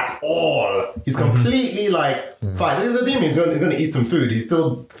like that at all. He's completely like, fine, this is a demon. He's going to eat some food. He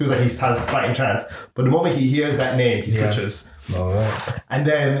still feels like he has a fighting chance. But the moment he hears that name, he switches. All right. And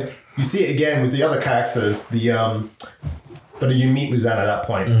then you see it again with the other characters. But you meet Muzan at that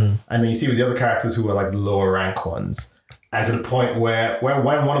point. And then you see with the other characters who are like the lower rank ones. And to the point where when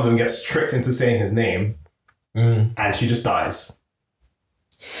one of them gets tricked into saying his name, and she just dies.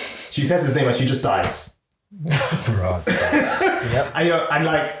 She says his name and she just dies. Right. Yep. And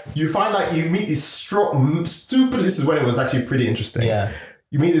like you find like you meet these strong, stupid. This is when it was actually pretty interesting. Yeah.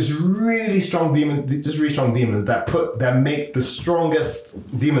 You meet these really strong demons, that make the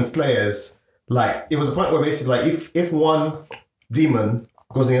strongest demon slayers. Like it was a point where basically like if one demon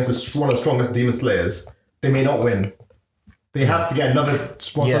goes against one of the strongest demon slayers, they may not win. They have to get another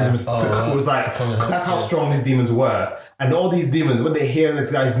strong demon. It was like that's how strong these demons were. And all these demons, when they hear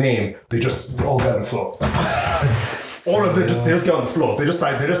this guy's name, they just all get on the floor. All of them they just get on the floor. They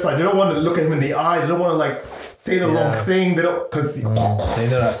don't want to look at him in the eye. They don't want to like say the wrong thing. They don't because they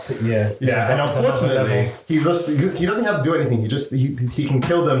know that's yeah. And unfortunately, he doesn't have to do anything. He can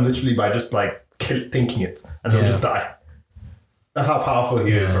kill them literally by just like thinking it, and they'll just die. That's how powerful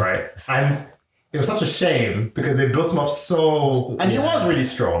he is, right? And it was such a shame because they built him up so, and he was really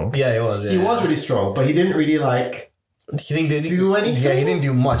strong. Yeah, he was. Yeah, he was really strong, but he didn't really like. He didn't do anything. Yeah, he didn't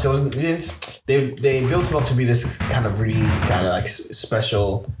do much. They built him up to be this kind of really kind of like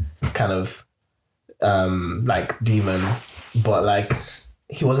special kind of like demon, but like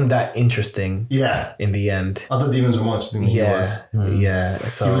he wasn't that interesting. Yeah. In the end, other demons were more interesting than he was. Yeah.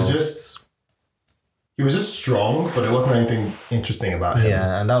 So he was just strong, but it wasn't anything interesting about him.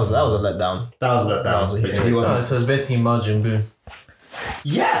 Yeah, and that was a letdown. That was a letdown. So it's basically Majin Buu.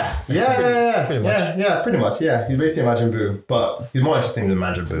 Pretty much. Yeah, he's basically Majin Buu, but he's more interesting than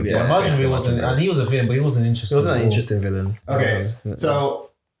Majin Buu. Yeah. but Imagine he wasn't, and he was a villain, but he wasn't interesting. It wasn't an interesting villain. Okay, so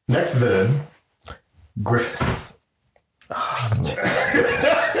next villain, Griffith.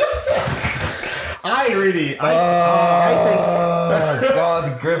 I think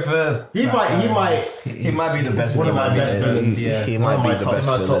God, Griffith. he might He might be the best. One of my villain. best villains. Yeah. He One of might my be the top- best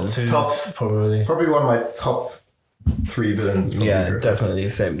My top villain. two, probably. probably one of my top 3 villains. is probably Yeah, Griffith. definitely.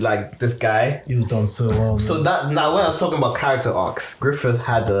 Same. Like this guy. He was done so well. So that now when I was talking about character arcs, Griffith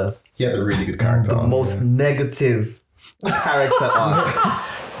had He had a really good character. the most negative character arc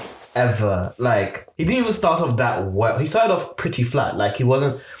ever. Like he didn't even start off that well. He started off pretty flat. Like he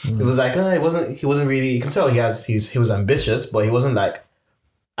wasn't. It was like he wasn't really. You can tell he was ambitious, but he wasn't like.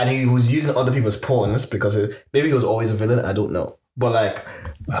 And he was using other people's pawns because maybe he was always a villain. I don't know, but like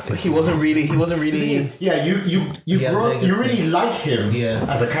he wasn't really. Yeah, you Yeah, really like him Yeah.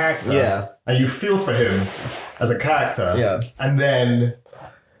 as a character. Yeah. And you feel for him as a character. Yeah. And then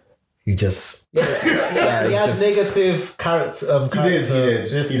He just. he had negative character. he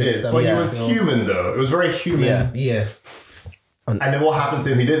did. But he was human though. It was very human. Yeah. Yeah. And then what happened to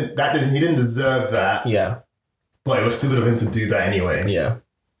him? He didn't deserve that. Yeah. But it was stupid of him to do that anyway. Yeah.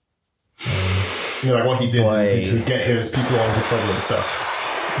 You know, like what he did Boy. to get his people into trouble and stuff.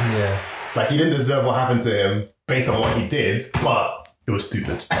 Yeah. Like he didn't deserve what happened to him based on what he did, but it was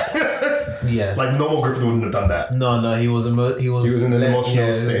stupid. Yeah. Like normal Griffith wouldn't have done that. No, he was He was in an emotional It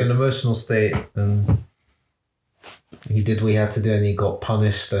was state. an emotional state, and he did what he had to do, and he got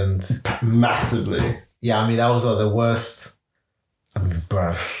punished. And Massively. yeah, I mean that was like the worst. I mean,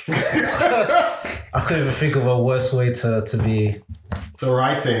 bruh. I couldn't even think of a worse way to be. The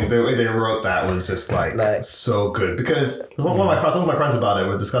writing, the way they wrote that was just like so good. Because one of my friends about it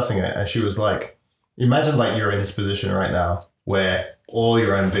were discussing it, and she was like, imagine like you're in this position right now where all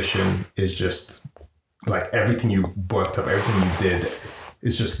your ambition is just like everything you worked up, everything you did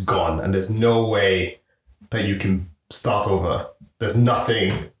is just gone, and there's no way that you can start over. There's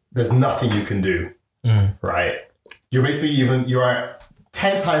nothing you can do. Right? You're basically you're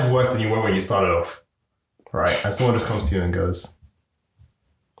 10 times worse than you were when you started off. Right? And someone just comes to you and goes,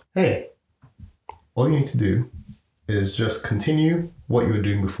 hey, all you need to do is just continue what you were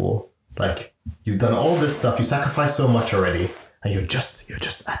doing before. Like you've done all this stuff, you sacrificed so much already, and you're just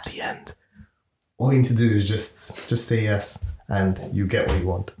at the end. All you need to do is just say yes, and you get what you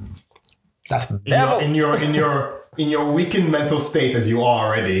want. That's the devil. In your weakened mental state as you are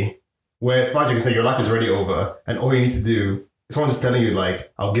already, where Magic can say your life is already over, and all you need to do, someone just telling you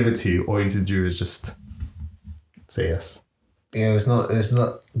like, I'll give it to you. All you need to do is just say yes. Yeah, it's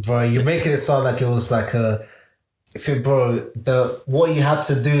not, bro. You're making it sound like it was like a. What you had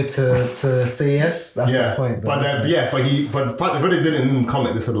to do to say yes. That's the point. But they did it in the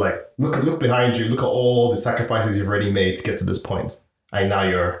comic. They said like, look behind you. Look at all the sacrifices you've already made to get to this point, and now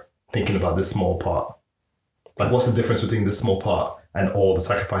you're thinking about this small part. Like, what's the difference between this small part and all the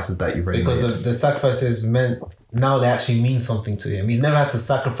sacrifices that you've already made? Because the sacrifices meant now they actually mean something to him. He's never had to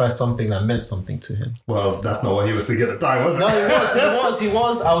sacrifice something that meant something to him. Well, that's not what he was thinking at the time, was it? No, he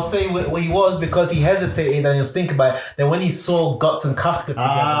was. I was saying what he was because he hesitated and he was thinking about it. Then when he saw Guts and Casca together,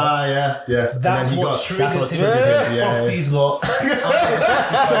 Yes. that's And then what triggered him. him. Fuck these lot.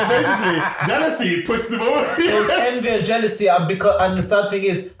 So basically, jealousy pushed him over. It was envy and jealousy, and the sad thing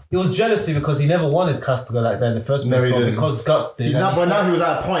is, it was jealousy because he never wanted Cass to go like that in the first place, but because Guts did. But now he was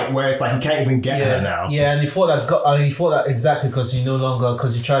at a point where it's like he can't even get her now. Yeah, and he thought that exactly because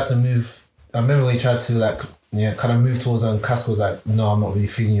he tried to move. I remember when he tried to kind of move towards her, and Cass was like, "No, I'm not really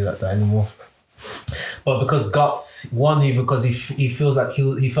feeling you like that anymore." But because Guts won you because he feels like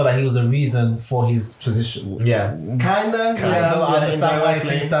he felt like he was a reason for his position. Yeah. Kind of. I understand why he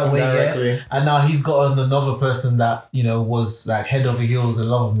thinks that way, indirectly. yeah. And now he's got another person that, was like head over heels in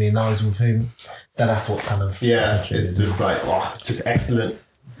love with me, and now he's with him. That's what kind of it's just like just excellent.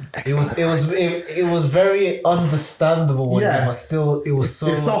 It was very understandable with him, but still it was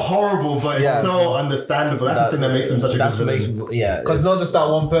so. It's so horrible, but it's so understandable. That's the thing that makes him such a good villain. Because not just that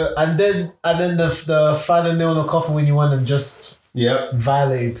one person, and then the final nail in the coffin when you went and just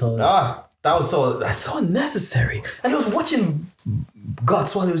violated her. That's so unnecessary. And he was watching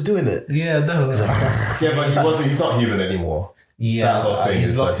Guts while he was doing it. Yeah, no. But he's not human anymore. Yeah,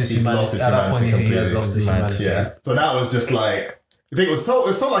 he's lost his humanity. At that point, he had lost his humanity. Yeah. So that was just like, I think it was so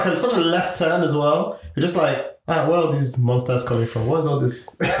like such a left turn as well. You're just like, where are these monsters coming from? What is all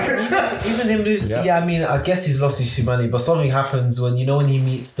this? even him losing. Yeah, I mean, I guess he's lost his humanity, but something happens when when he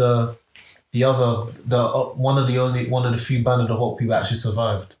meets one of the few Band of the Hawk people actually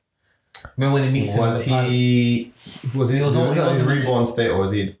survived. Remember when he meets him? Was he was in his reborn state, or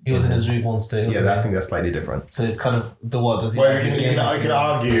was he? He was in his reborn state. Yeah, I think that's slightly different. So it's kind of the what does he? Well,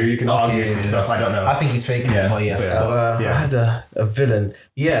 you can argue some stuff. I don't know. I think he's faking it, but yeah. I had a villain.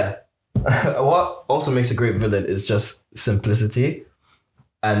 Yeah. What also makes a great villain is just simplicity,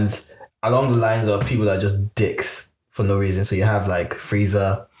 and along the lines of people that are just dicks for no reason. So you have like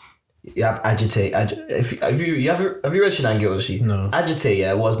Frieza, you have Agitate. Have you read Shinangi Oshi? No.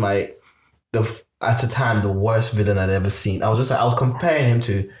 Agitate, was at the time the worst villain I'd ever seen. I was actually comparing him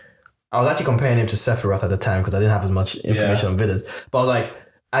to Sephiroth at the time because I didn't have as much information on villains. But I was like,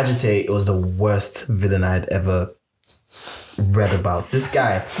 Agitate was the worst villain I had ever read about. This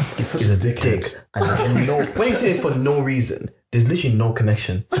guy is a dick. And when you say it's for no reason, there's literally no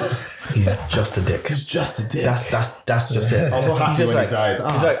connection. He's just a dick. He's just a dick. That's just it. I was so happy when he died.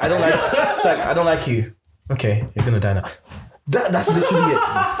 He's like, I don't like you. Okay, you're gonna die now. That's literally it.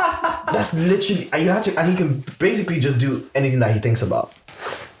 That's literally, and he can basically just do anything that he thinks about.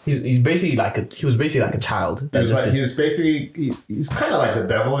 He was basically like a child. He's kind of like the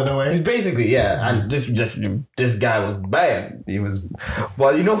devil in a way. He's basically, and this guy was bad. He was,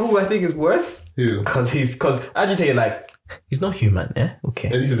 well, you know who I think is worse? Who? Because Agitated, like, he's not human, Okay.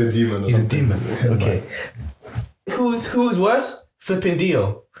 This is a demon. He's a demon. Okay. Who's worse? Flipping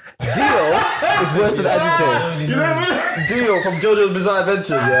Dio. Dio is worse than Agitated. You know what I mean? Dio from JoJo's Bizarre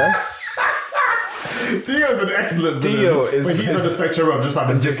Adventures, Dio is an excellent villain. Dio is... But he's on the spectrum of just like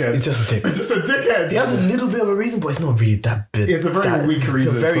a dickhead. He's just a dick. Just a dickhead. He has a little bit of a reason, but it's not really that big. It's a very weak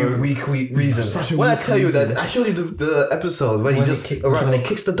reason. It's a very weak reason. When I tell you that, I showed you the episode when he just arrives and he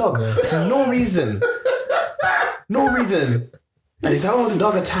kicks the dog. For no reason. No reason. And he's like, oh, the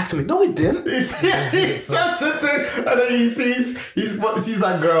dog attacked me. No, it didn't. He's such a dick. And then he sees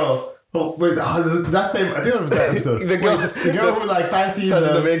that girl. Oh wait, that same. I think it was that episode. the girl who like fancies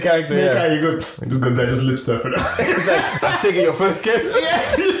the main character. He just goes there, just lip surfing. He's like, I'm taking your first kiss.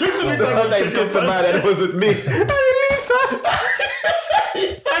 Yeah, he literally like kissed the man and it was with me. And he leaves her.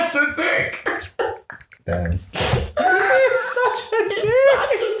 He's such a dick. Damn. He's such a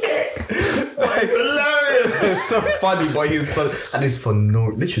dick. It's hilarious. It's so funny, but and it's for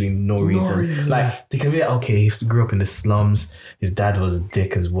literally no reason. Like they can be like, okay, he grew up in the slums. His dad was a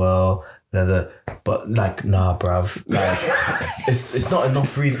dick as well. But like, nah, bruv. Like, it's not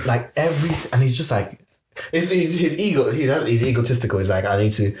enough reason. Like and he's just like, his ego. He's egotistical. He's like,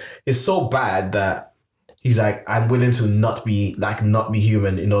 it's so bad that he's like, I'm willing to not be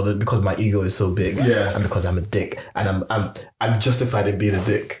human because my ego is so big. Yeah. And because I'm a dick, and I'm justified in being a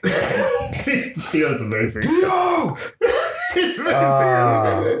dick. Dio's amazing. Dio. He's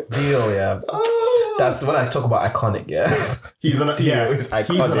amazing. Dio, yeah. That's when I talk about iconic, He's an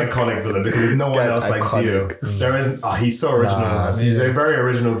iconic villain because there's no one else like Dio. There isn't. He's so original. He's a very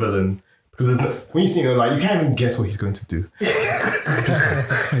original villain because when you see him, like you can't even guess what he's going to do.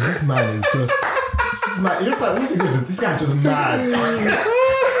 This man is just mad. You're just like, what's he going to do? This guy's just mad.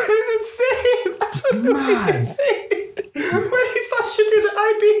 He's insane. Absolutely mad. Insane. When he starts shooting the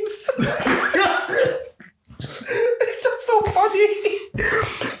eye beams. It's just so funny.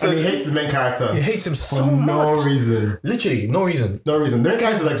 And he hates the main character. He hates him so for no much. reason. Literally, no reason. No reason. The main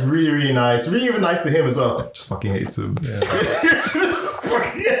character is like really, really nice. Really even nice to him as well. Just fucking hates him. Yeah. Just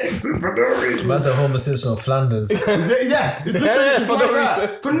fucking hates him for no reason. That's a Homer Simpson of Flanders. It's literally for no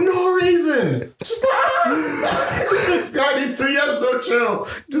reason. For no reason. Just this guy needs 2 years no chill.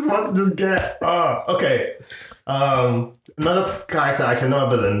 Just wants to just get okay. Another character, actually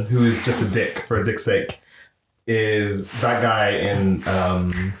another villain who is just a dick for a dick's sake is that guy in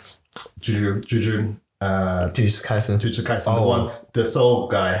Jujutsu Kaisen, the soul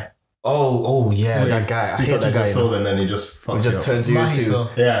guy. Oh yeah, that guy. I hate that guy. Soul and then he just fucks just turns you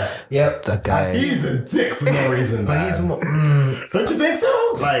into Yep, that guy. He's a dick for no reason. But he's don't you think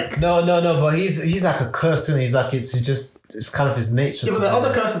so? Like no. But he's like a curse, and he's like it's kind of his nature. Yeah, but the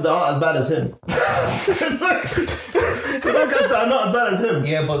other curses that aren't as bad as him. The other curses that are not as bad as him.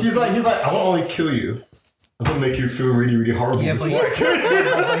 Yeah, but he's like I won't only kill you. I'm gonna make you feel really, really horrible. Yeah, but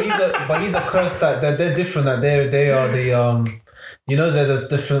he's a curse that they're different. That they are the they're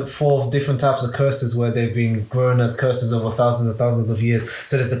the four different types of curses where they've been grown as curses over thousands and thousands of years.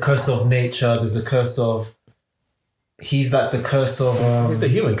 So there's a curse of nature. There's a curse of. He's like the curse of. He's the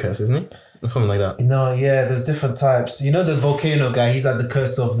human curse, isn't he? Or something like that. No, yeah, there's different types. You know the volcano guy. He's like the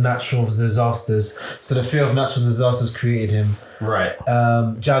curse of natural disasters. So the fear of natural disasters created him. Right.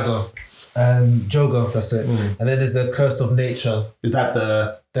 Jago. Jogo, that's it. And then there's the curse of nature. Is that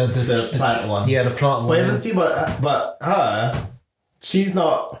the plant one? Yeah, the plant one. But even see, but her, she's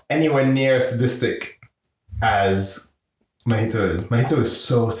not anywhere near as sadistic as Mahito is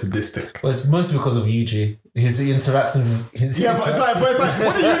so sadistic. Well, it's mostly because of Yuji. His interaction with his Yeah, but it's like,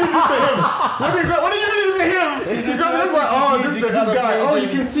 what do you need to say him? What do you need to say him? You got this like, oh, this guy. Oh, you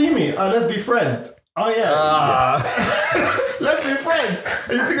can see me. Oh, let's be friends. Oh yeah. Let's be friends.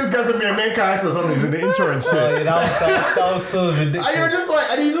 And you think this guy's gonna be a main character or something? He's in the intro and shit. Oh, yeah, that was so ridiculous. And you're just like,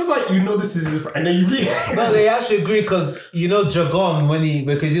 and he's just like, you know, this is his friend. And then you really. No, they actually agree because Dragon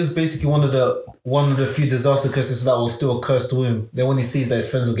because he was basically one of the few disaster curses that was still a curse to him. Then when he sees that his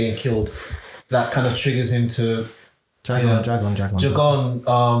friends were getting killed, that kind of triggers him to. Dragon. Dragon,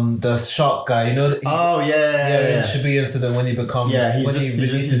 the shark guy, you know. Yeah. It should be incident when he becomes he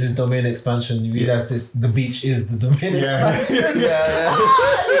releases his domain expansion. You realize the beach is the domain expansion. Yeah.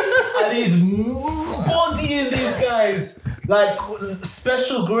 And he's bodying these guys like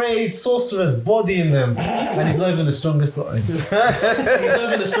special grade sorcerers, bodying them, and he's not even the strongest. He's not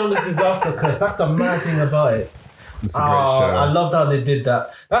even the strongest disaster curse. That's the mad thing about it. It's a great show. I loved how they did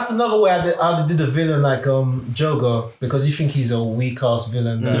that. That's another way how they did a villain like Jogo, because you think he's a weak ass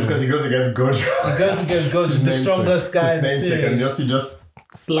villain. Because he goes against Gojo. He goes against Gojo, the strongest guy in the series. And he just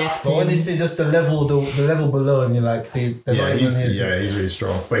slaps But when they see just the level below, and you're like, they're not even his. Yeah, he's really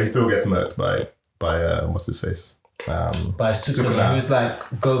strong, but he still gets murked by what's his face. By Sukuna, who's like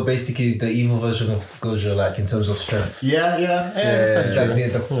basically the evil version of Gojo, like in terms of strength. Yeah. It's like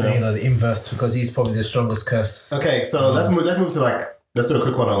the inverse, because he's probably the strongest curse. Okay, so let's move to let's do a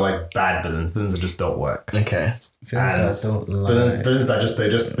quick one on like bad villains that just don't work. Okay. Villains that they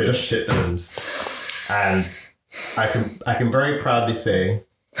just shit villains, and I can very proudly say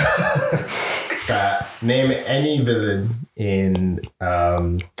that name any villain in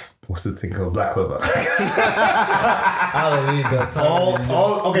what's the thing called? Black Clover. I don't need that.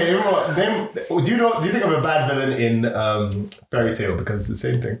 Okay. Do you think of a bad villain in Fairy Tail, because it's the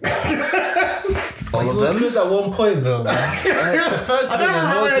same thing? All of them. Good at one point though. Man. The first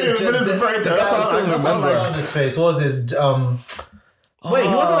villain was in Fairy Tail. That's on his face. What was his Wait,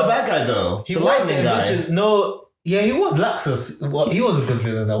 he wasn't a bad guy though. He was a guy. No, yeah, he was Laxus. Well, he was a good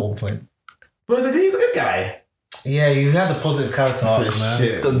villain at one point. But he's a good guy. Yeah, you had a positive character arc, man.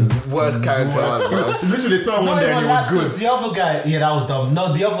 Shit. It's the worst character arc, bro. Literally someone there and he was good. The other guy, yeah, that was dumb.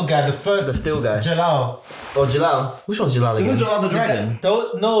 No, the other guy, the steel guy. Jalal. Oh, Jalal. Which one's Jalal again? Isn't Jalal the dragon?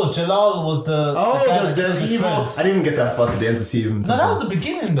 No, Jalal was the guy that killed his evil. friend. I didn't even get that far to the end to see him. No, that was the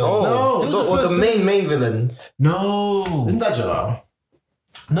beginning though. Oh, It was the main villain. No. Isn't that Jalal?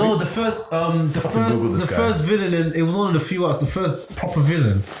 No, the first villain. It was one of the few the first proper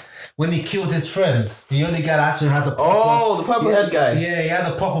villain. When he killed his friend, the only guy that actually had the proper... the purple head guy. Yeah, he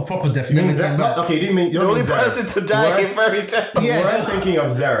had a proper death. Okay, you didn't mean... The only person to die in Fairy Tail. Yeah. We're thinking of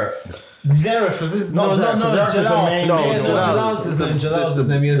Zeref. Zeref was his... No, Zeref is the main... Jalal's his name. Jalal's his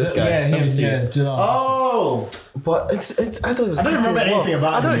name. This guy. Yeah, Jalal. Oh! But it's I don't remember anything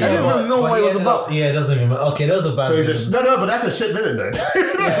about him. I don't even know what it was about. Yeah, it doesn't remember. Okay, that was a bad So no, but that's a shit villain then.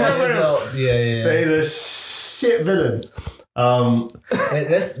 Yeah. He's a shit villain.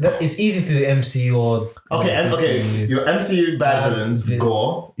 It's easy to the MCU or your MCU bad villains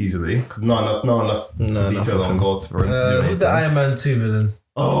Gore easily, because not enough detail on Gore for him to do anything. Who's the Iron Man 2 villain?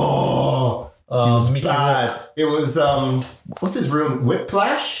 Oh, he was bad. It was what's his room?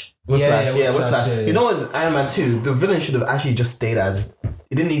 Whiplash. Whiplash. Yeah. You know what? Iron Man 2, the villain should have actually just stayed as.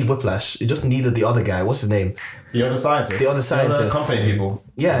 It didn't need Whiplash. It just needed the other guy. What's his name? The other scientist. The other company people.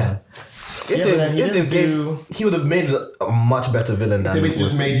 Yeah. He would have made a much better villain than. They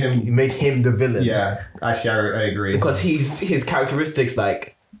just made him the villain. Yeah, actually, I agree. Because his characteristics,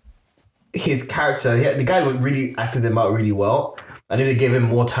 like his character, the guy really acted him out really well. And if they gave him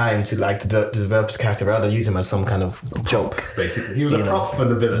more time to develop his character rather than use him as some kind of joke. Basically, he was a prop for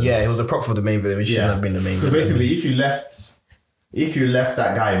the villain. Yeah, he was a prop for the main villain. Which shouldn't have been the main villain. Basically, if you left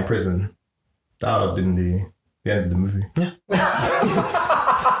that guy in prison, that would have been the end of the movie. Yeah.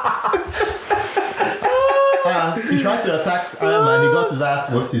 He tried to attack Iron Man. He got his ass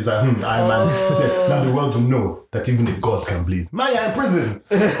whooped. He's like, Iron Man. He said, now the world will know that even a god can bleed. Man, you're in prison.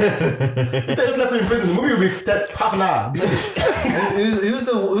 If they just left him in prison, the movie would be half an hour.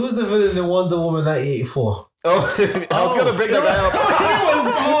 Who's the villain in Wonder Woman 1984? I was gonna bring that guy up.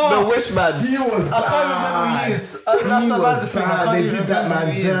 The Wishman. He was bad. I can't remember who he is. That's bad. They did that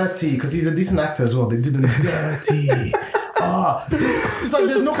man dirty because he's a decent actor as well. They did him dirty. It's like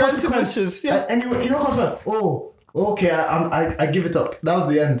there's no consequences. Yeah. And you know consequence. Oh, okay. I give it up. That was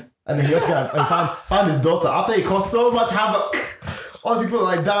the end. And then he went to found his daughter after he caused so much havoc. All the people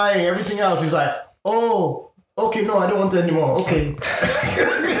like dying, everything else. He's like, oh, okay, no, I don't want it anymore. Okay.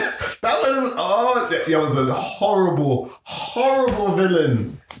 That was a horrible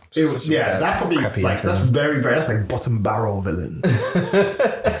villain. Yeah, that's probably crappy like that's very that's like bottom barrel villain.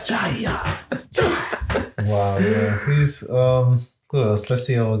 Jaya. Wow, yeah. Who's who else? Let's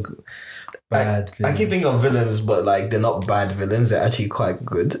see how bad. I keep thinking of villains, but like they're not bad villains. They're actually quite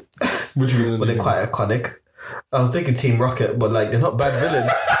good, Which villain? but they're quite iconic. I was thinking Team Rocket, but like they're not bad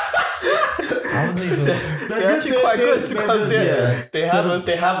villains. I don't even. They're actually quite good because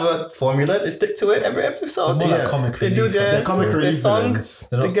they have a formula. They stick to it every episode. They're more like comic They do relief. their They're comic relief songs.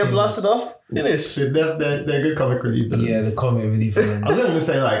 They're not They get singers. blasted off. Finish. They're good comic relief villains. Yeah, the comic relief villains. I was gonna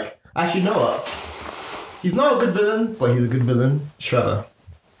say like actually, you know what? He's not a good villain, but he's a good villain. Shredder.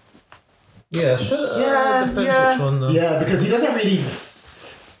 Yeah, sure. Yeah, Depends yeah. which one. Though. Yeah, because he doesn't really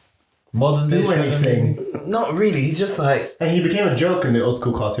Modern day do Shredder, anything. Not really. He's just like And he became a joke in the old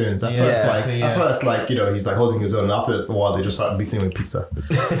school cartoons. At first, you know, he's like holding his own. And after a while, they just start beating him with pizza.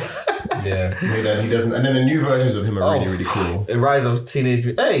 Yeah. And then he doesn't. And then the new versions of him are really, really cool. the rise of teenage.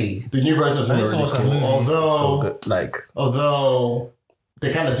 Hey, The new versions of him I are need to really watch that cool. movie. so good. Like Although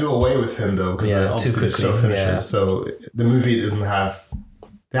they kind of do away with him though, because Yeah, obviously too the show quickly, finishes. yeah. So the movie doesn't have.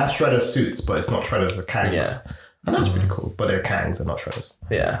 They have Shredder suits, but it's not Shredders, they're Kangs. Yeah. And that's pretty cool. But they're Kangs, they're not Shredders.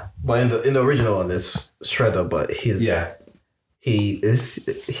 yeah, but in the original one, it's Shredder, but he's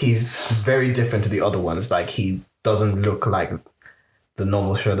he's very different to the other ones. Like he doesn't look like the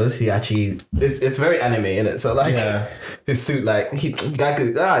normal Shredders. He actually it's very anime in it. So like his suit, like guy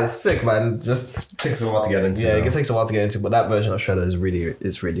could it's sick, man. Just Takes a while to get into. yeah, though. it takes a while to get into, but that version of Shredder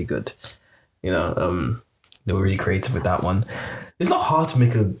is really good. You know, they were really creative with that one. It's not hard to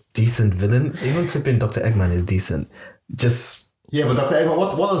make a decent villain. Even flipping Dr. Eggman is decent. Just Yeah, but Dr. Eggman,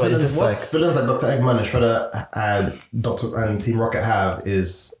 what But it's villains, just what like- villains like Dr. Eggman and Shredder and Team Rocket have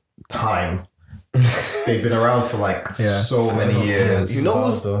is time. They've been around for like so many years. You know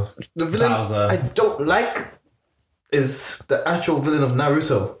who's Bowser. the villain Bowser. I don't like is the actual villain of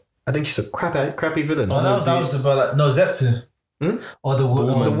Naruto. I think she's a crappy villain. Oh, that was about like, no Zetsu. Or the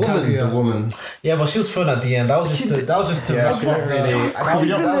woman. The woman. Yeah, but she was fun at the end. That was just to Yeah, wrap she didn't up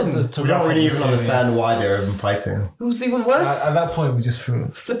really. We don't really even understand why they're even fighting. Who's even worse? At that point, we just threw.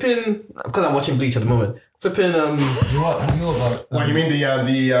 Flipping because I'm watching Bleach at the moment. Flipping You about? What you mean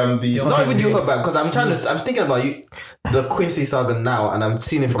the not even you about because I'm thinking about you the Quincy saga now and I'm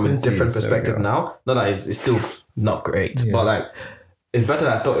seeing it from a Quincy, different there we perspective go. now. Not that it's still not great, Yeah. but like it's better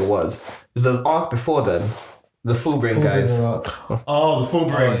than I thought it was. It's the arc before then. The Fullbring guys. Oh, the full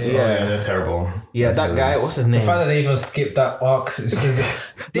brains. yeah. Yeah, they're terrible. Yeah, that guy, what's his The name? fact that they even skipped that arc is because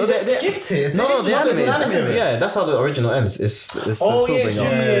they just skipped it. No, the anime. there's an anime of it. Yeah, that's how the original ends. It's Oh the yeah, Fullbring sure,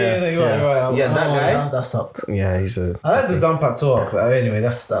 arc. yeah, you're right. Yeah, that guy. That sucked. Yeah, he's a. I like the Zanpakuto arc, but anyway,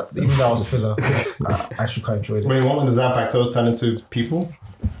 that's that. Even though I was filler, I actually quite enjoyed it. Wait, what when the Zanpakutos turn into people?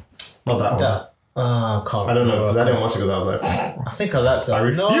 Not that one. That I can't. I don't know because I remember. didn't watch it because I was like, I think I liked that. I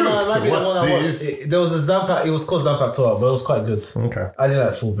refuse no, it might to be the watch one I watched. these. There was a Zanpakuto. It was called Zanpakuto arc, but it was quite good. okay. I didn't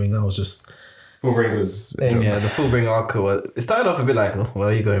like Fullbring. That was just. Full brain was. Yeah, the Fullbring arc. It started off a bit like, where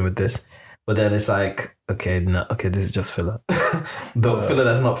are you going with this? But then it's like, okay, this is just filler. The filler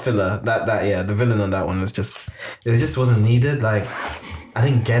that's not filler. The villain on that one was just, it just wasn't needed. Like, I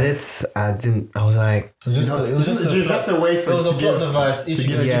didn't get it. I was like, It was just a way for It was a plot device. to Each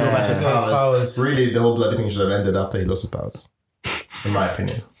give of Ichigo back his his powers. Really, the whole bloody thing should have ended after he lost his powers. In my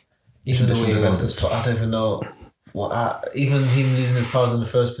opinion. Even the Should way he have lost ended. his powers, I don't even know. Even him losing his powers in the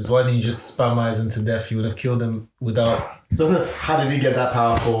first place, why didn't you just spam Aizen to death? You would have killed him without. Doesn't it? How did he get that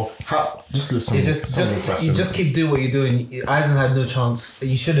powerful? How? Just listen. You just keep doing what you're doing. Aizen had no chance.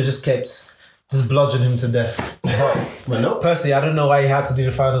 You should have just kept just bludgeoning him to death. But Well, no. personally, I don't know why he had to do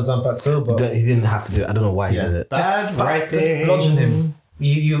the final Zanpakuto, but he didn't have to do it. I don't know why he did it. Bad just writing. bludgeon him.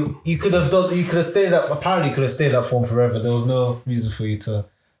 You could have done. You could have stayed up. Apparently, you could have stayed up form forever. There was no reason for you to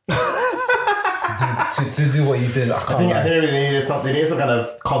do what you did. I I can't. think lie. they needed some kind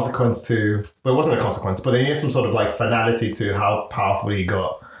of consequence to. Well, it wasn't a consequence, but they needed some sort of like finality to how powerful he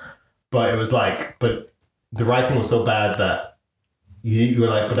got. But it was like, but the writing was so bad that you were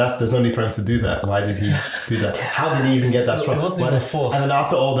like, but there's no need for him to do that. Why did he do that? How did he even get that strong? It wasn't even forced. And then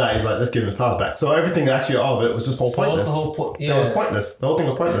after all that, he's like, let's give him his powers back. So everything actually all of it was just So what's pointless. the whole point? It was pointless. The whole thing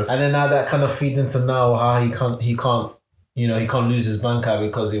was pointless. And then now that kind of feeds into now how he can't lose his bankai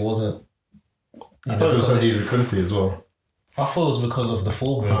because it wasn't. I thought it was because he was a Quincy as well. I thought it was because of the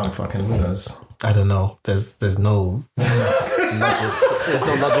Fullbring. Oh, fucking who knows? I don't know. There's no there's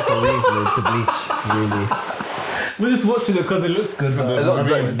no logical reasoning to Bleach, really. We're just watching it because it looks good.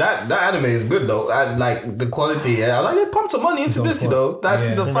 That anime is good though. I like the quality. Yeah, I like they pumped some money into this. You know, that's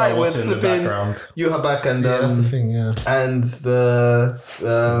Yeah. the fight with Watching in the flipping background. Yuhabak and Yeah, that's the thing. Yeah, and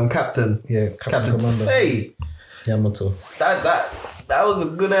the captain. yeah. Captain Commander Hey, Yamato. that That was a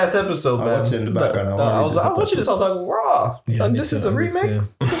good ass episode, man. I watched it in the background. I was watching this. I was like, raw. Yeah, and this is a remake.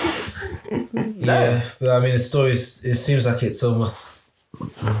 Yeah, but I mean, the story. It seems like it's almost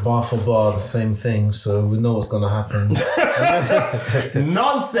bar for bar the same thing, so we know what's gonna happen.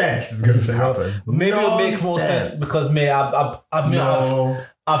 Nonsense is going to happen. Maybe it'll make more sense because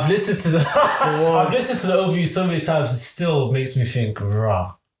I've listened to the I've listened to the overview so many times. It still makes me think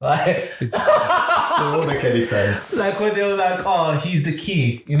raw. Like It won't make any sense. like when they were like, "Oh, he's the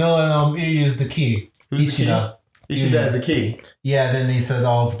key," you know, and Iryu is the key. Who's the key? Ishida. Ishida is the key. Yeah, and then they said,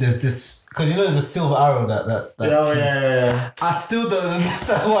 "Oh, there's this," because you know there's a silver arrow that Yeah. I still don't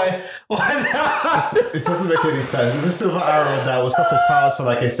understand why It doesn't make any sense. There's a silver arrow that will stop his powers for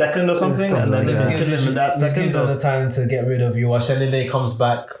like a second or something, and then This just gives kill him in that this second. gives them the time to get rid of Yuash, and then he comes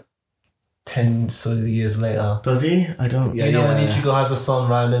back 10 sort of years later. Does he? I don't. You know when Ichigo has a son,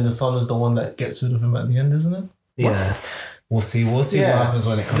 right? And then the son is the one that gets rid of him at the end, isn't it? Yeah. We'll see what happens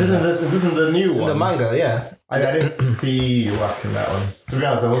when it comes out. This isn't the new one. The manga, yeah. I didn't see you in that one. To be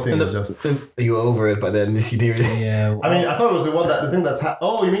honest, the whole thing was just. You were over it, but then you did. Yeah. I mean, I thought it was the thing that's.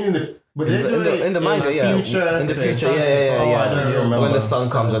 Oh, you mean in the? But they do it in the manga, yeah. Future, In the thing. future, yeah. Oh, I don't remember. When the sun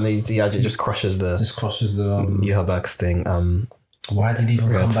comes and he actually just crushes the just crushes the. Yhabak's thing. Why did he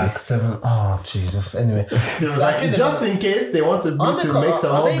even come back 7? Oh, Jesus. Anyway. It was like, just in case they wanted me to make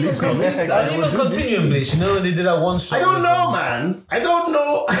some more Bleach comics. I didn't even continue in Bleach. You know when they did that one shot? I don't know, man. I don't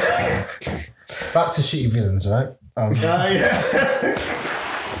know. Back to shitty villains, right? In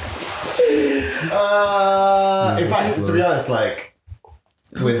fact, to be honest, like,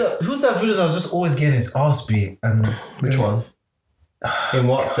 Who's that villain that was just always getting his ass beat? And which one? In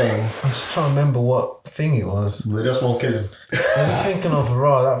what thing? I'm just trying to remember what thing it was. They just won't kill him. I was thinking of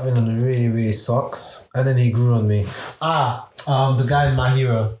Raw. That villain really, really sucks. And then he grew on me. The guy in My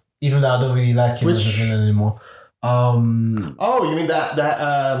Hero. Even though I don't really like him as a villain anymore. Oh, you mean that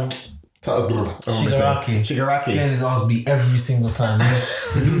Shigaraki. Shigaraki. Getting his ass beat every single time.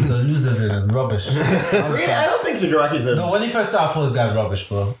 Loser villain. Rubbish. Really? I don't think Shigaraki's a... No, when he first started, I thought this guy was rubbish,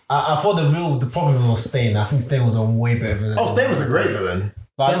 bro. I thought the problem villain was Stain. I think Stain was a way better villain. Oh, Stain was a great villain.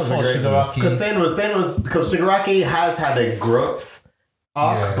 But I just thought Shigaraki... Because Shigaraki has had a growth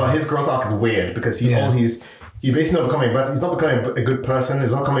arc, but his growth arc is weird because he's basically not becoming better. He's not becoming a good person.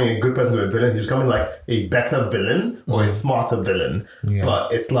 He's not becoming a good person to a villain. He's becoming like a better villain or a smarter villain. Yeah.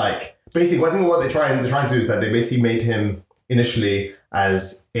 But it's like... Basically, I think what they're trying to do is that they basically made him initially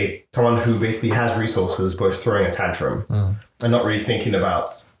as someone who basically has resources but is throwing a tantrum and not really thinking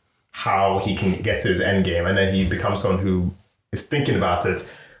about how he can get to his end game, and then he becomes someone who is thinking about it,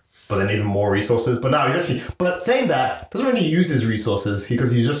 but then even more resources. But now he's actually, but saying that, doesn't really use his resources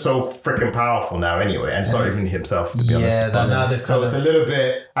because he's just so freaking powerful now anyway, and it's not even himself to be honest. Yeah, so it's a little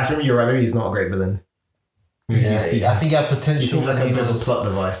bit. Actually, you're right. Maybe he's not a great villain. Yeah, I think he had potential. He seems like a bit of a plot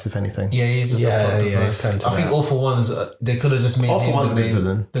device, if anything. Yeah, he's just a plot device. I think All For One they could have just made him the main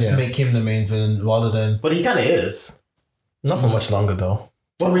villain. Just make him the main villain rather than. But he kind of is. Not for much longer though.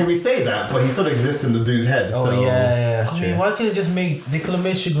 Well, I mean, we say that, but he still exists in the dude's head. Oh, so. yeah. I mean, why can't they just make... They could have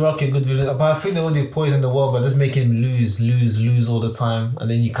made Shigaraki a good villain. But I think they would have poisoned the world by just making him lose all the time.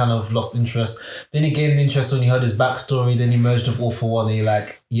 And then you kind of lost interest. Then he gained interest when you heard his backstory. Then he merged with All For One. And you're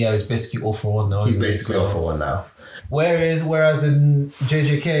like, yeah, it's basically All For One now. He's basically All For One now. Whereas in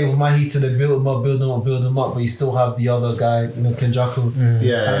JJK with Mahito, they build him up, but you still have the other guy, Kenjaku,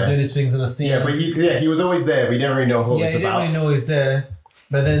 kind of doing his things in the scene. Yeah, but he was always there. We didn't really know who he was about. Yeah, you didn't really know he's there.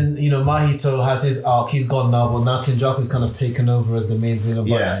 But then, Mahito has his arc, he's gone now, but now Kenjaku's kind of taken over as the main villain.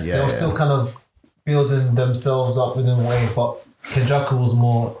 But they were still kind of building themselves up in a way, but Kenjaku was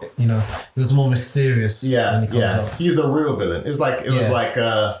more, he was more mysterious. Yeah, he's the real villain. It was like,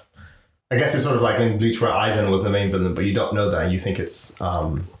 I guess it's sort of like in Bleach where Aizen was the main villain, but you don't know that. You think it's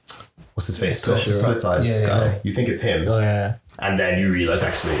what's his face? Split Eyes guy. Yeah. You think it's him. Oh yeah. And then you realize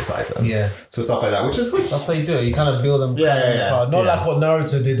actually it's Aizen. Yeah. So stuff like that, which that's how you do it. You kind of build them. Not like what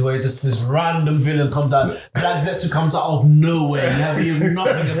Naruto did, where just this random villain comes out, Black Zetsu comes out of nowhere. You have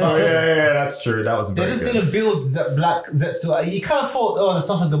nothing about it. Yeah, that's true. That was very good. They just didn't build Black Zetsu. You kind of thought, there's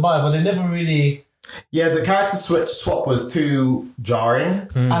something about it, but they never really. Yeah, the character swap was too jarring.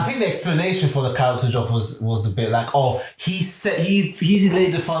 I think the explanation for the character drop was a bit like, he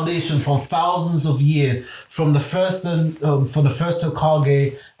laid the foundation from thousands of years from the first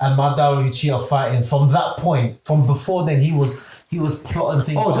Hokage and Madara Uchiha fighting. From that point, from before then, he was plotting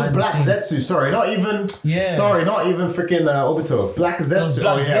things. Oh, just Black Zetsu. Sorry, not even. Yeah. Sorry, not even freaking Obito. Black Zetsu.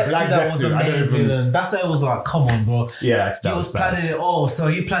 Black Zetsu was the main villain. That's why it was like, come on, bro. Yeah, he was planning it all. So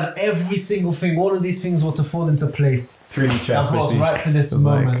he planned every single thing. All of these things were to fall into place. 3D chess. That was right to this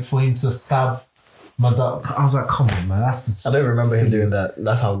moment for him to stab I was like, come on, man, that's the. I don't remember him doing that.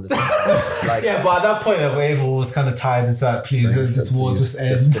 That's how. Like, Yeah, but at that point, Abel was kind of tired. It's like, please, let this war just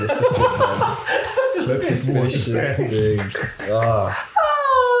end. Just finish this thing, man. Let's just Finish this thing.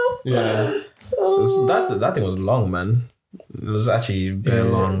 Yeah. That thing was long, man. It was actually very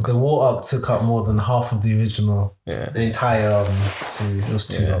long. The war arc took up more than half of the original, Yeah. the entire series. It was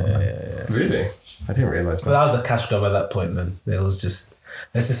too long, man. Really? I didn't realize But that. that was a cash grab at that point, man. It was just,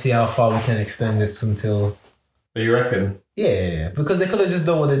 let's just see how far we can extend this until. You reckon? Yeah, because they could have just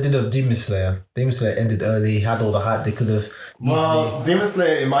done what they did of Demon Slayer. Demon Slayer ended early, had all the hype. They could have. Well, Demon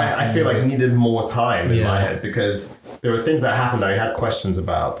Slayer, I feel like needed more time in my head because there were things that happened that I had questions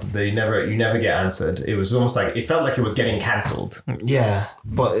about. You never get answered. It was almost like it felt like it was getting cancelled. Yeah,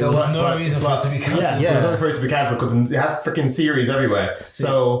 but There was no reason for it to be cancelled. Yeah, there's no for it to be cancelled because it has freaking series everywhere.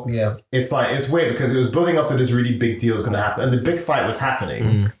 So Yeah. it's like it's weird because it was building up to this really big deal is going to happen, and the big fight was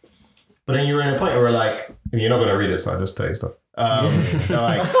happening. But then you were in a point where like you're not going to read it, so I'll just tell you stuff.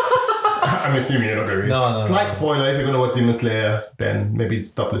 Like, I'm assuming you're not going to read it. No. Slight spoiler, if you're going to watch Demon Slayer, then maybe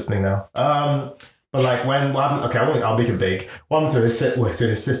stop listening now. But like I'll make it big. What happened to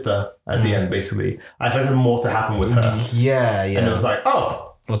his sister at the end, basically. I expected more to happen with her. yeah. And it was like,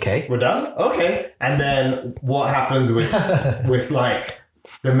 oh, Okay. we're done? Okay. And then what happens with like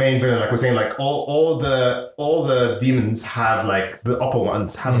the main villain, like we're saying, like all the demons have like the upper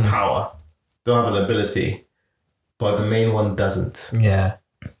ones have a power. They'll have an ability. But the main one doesn't. Yeah.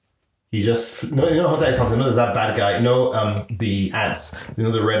 He just you know Hunter X Hunter, there's that bad guy, the ants,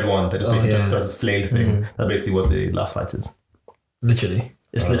 the red one that just basically just does this flail thing. That's basically what the last fight is. Literally.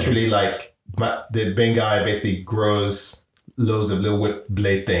 It's literally like the main guy basically grows loads of little whip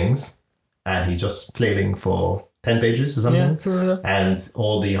blade things and he's just flailing for 10 pages or something. Yeah. And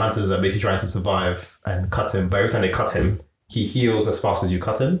all the hunters are basically trying to survive and cut him. But every time they cut him, he heals as fast as you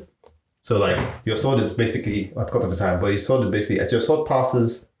cut him. So like your sword is basically, I've got off his hand, but your sword is basically, as your sword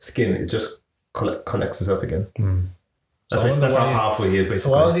passes skin, it just connects itself again. That's how powerful he is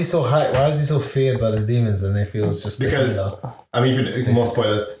basically. So why was he so hyped? Why was he so feared by the demons? And if he was just Because, I mean, even more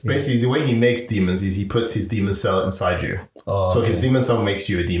spoilers, basically the way he makes demons is he puts his demon cell inside you. So his demon cell makes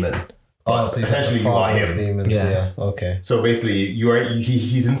you a demon. But so he's essentially like the you are father of him. demons. Yeah. Okay. So basically,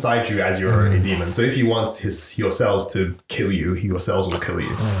 he's inside you as you're a demon. So if he wants your cells to kill you, your cells will kill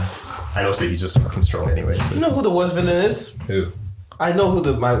you. And also, he's just fucking strong anyway. So. You know who the worst villain is? Who? I know who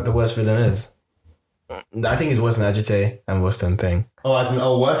the worst villain is. I think he's worse than Agite and worse than Thing.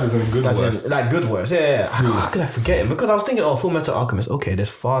 Oh, worse as in good worse. Like good worse. Yeah. How could I forget him? Because I was thinking, Full Metal Alchemist. Okay, there's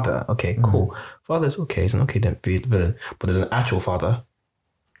Father. Okay, cool. Father's okay. He's an okay villain. But there's an actual father.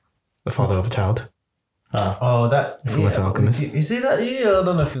 The father of a child. Oh, that. Full Metal Alchemist. Is he that? Yeah, I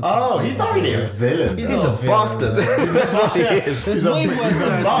don't know if. Oh, he's not really a villain. He's though. a bastard. That's what he is. There's way worse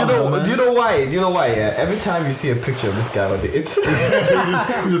guys. Do you know why? Yeah. Every time you see a picture of this guy on the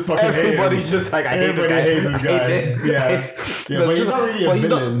internet, You just fucking everybody's hate him. just like, I hate this Everybody guy. hates this guy. I hate it. Yeah, but he's not really a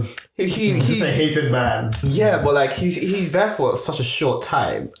villain. He's just a hated man. Yeah, but like he's there for such a short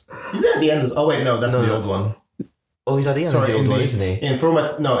time. He's at the end. Oh wait, no, that's the old one. Oh, he's at the end of the old one, isn't he? In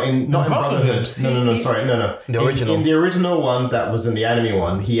Brotherhood. No. Sorry, no. The original. In the original one that was in the anime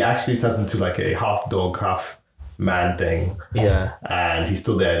one, he actually turns into like a half dog, half man thing. Yeah. And he's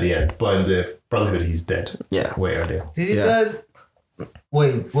still there at the end. But in the Brotherhood, he's dead. Yeah. Way earlier. Did he die?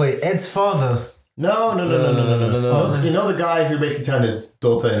 Wait, Ed's father. No. You know the guy who basically turned his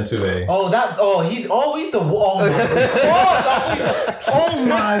daughter into a... He's the oh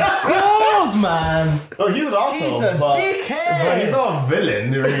my god, man. Oh, he's an arsehole. He's a dickhead. But he's not a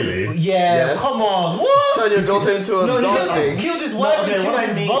villain, really. Yeah, Yes. come on. What? Turn your daughter into a No, dog he thing. killed his wife and killed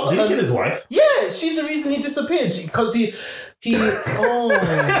his mother. Did he kill his wife? Yeah, she's the reason he disappeared. Because he oh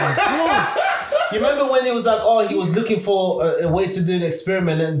my god. You remember when it was like, he was looking for a way to do an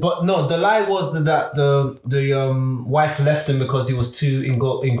experiment, but no, the lie was that the wife left him because he was too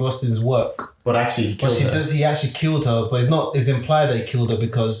engrossed in his work. But actually, he killed her. He actually killed her, but it's implied that he killed her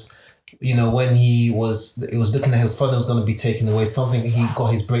because, when he was looking at his father was going to be taken away, he got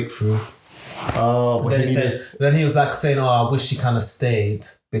his breakthrough. Oh, but Then he was like saying, I wish she kind of stayed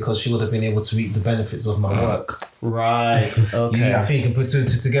because she would have been able to reap the benefits of my work. Right. Okay. I think you can put two and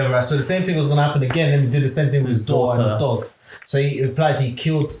two together. Right? So the same thing was going to happen again, and he did the same thing with his daughter and his dog. So he implied he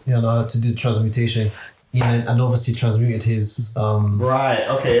killed her to do the transmutation, and obviously transmuted his Right.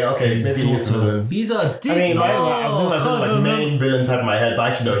 Okay. his Maybe he's a daughter. villain. He's a dick. I mean, I'm doing my can't like remember. main villain type in my head,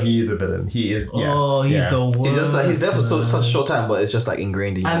 but actually no, he is a villain. He is. Yes. Oh, he's the worst. He's just like he's there for man. such a short time, but it's just like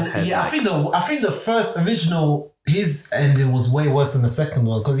ingrained in your And head. yeah, like, I think the first original his ending was way worse than the second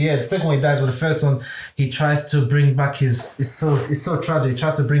one because the second one he dies, but the first one he tries to bring back his. It's so tragic. He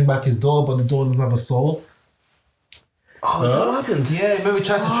tries to bring back his daughter, but the daughter doesn't have a soul. oh, is that what happened? Yeah, remember he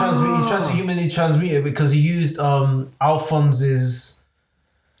tried to transmute. He tried to humanly transmute it because he used Alphonse's.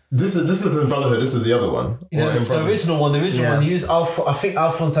 This is in Brotherhood. This is the other one. Yeah, Or in the Brotherhood. original one. He used I think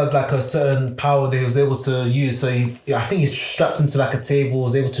Alphonse had like a certain power that he was able to use. So I think he's strapped into like a table,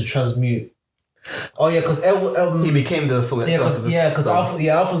 was able to transmute. Oh yeah, because He became the full. because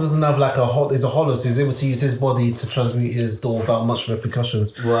Alphonse doesn't have like he's a hollow, so he's able to use his body to transmute his daughter without much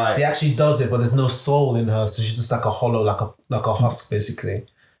repercussions. Right. So he actually does it, but there's no soul in her, so she's just like a hollow, like a husk basically.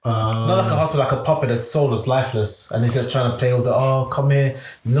 Not like a husk, but like a puppet that's soulless, lifeless, and he's just trying to play all the come here,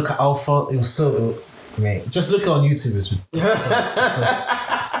 look at Alphonse. It was so. Mate, just look it on YouTube. It's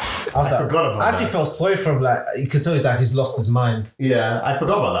I forgot about I actually that. felt sorry for him. Like you could tell, he's lost his mind. Yeah, I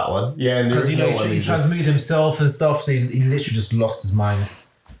forgot about that one. Yeah, and Because he transmuted himself and stuff, so he literally just lost his mind.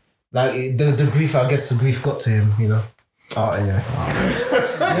 Like the grief, I guess the grief got to him, you know. Oh yeah.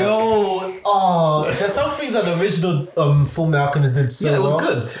 There's some things that the original Full Alchemist did so Yeah, it was well.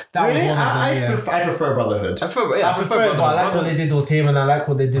 good. That Really? was one of them. Yeah. I prefer Brotherhood I prefer I prefer it, but I like what they did with him, and I like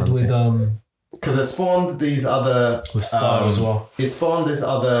what they did with because it spawned these other Star as well. It spawned these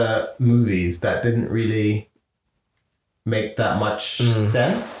other movies that didn't really make that much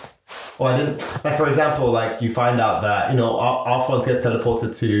sense. Or I didn't like, for example, like you find out that Alphonse gets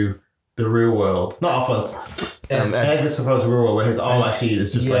teleported to the real world. Not Alphonse. Ed gets supposed to the real world where his arm actually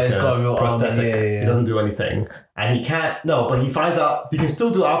is just like he's got a real arm, prosthetic. yeah. It doesn't do anything, and he can't. No, but he finds out you can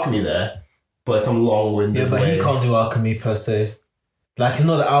still do alchemy there, but it's some long-winded Yeah, but way. he can't do alchemy per se. Like it's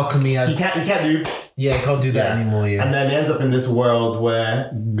not the alchemy as He can't do. yeah, he can't do that anymore. Yeah, And then he ends up in this world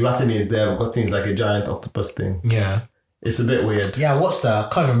where gluttony is there, but gluttony is like a giant octopus thing. Yeah. It's a bit weird. yeah. I watched that. I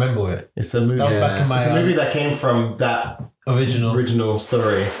can't remember it. It's a movie. That was back in my It's a movie that came from that original.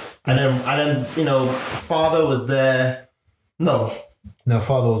 story. And then father was there. No,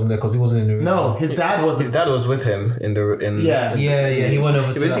 Father wasn't there because he wasn't in the original. no, his dad was. His dad was with him in Yeah. Yeah, he went over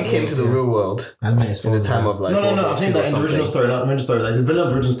He to basically that came world, to the yeah. real world And met his in the father. time of like. No. World War I think II that or in the original something. story, not the original story. Like the villain of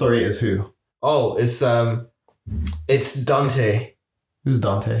the original story is who? Oh, it's Dante, Who's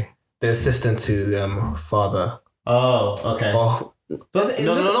Dante? the assistant to father. Oh, okay. Oh Does it?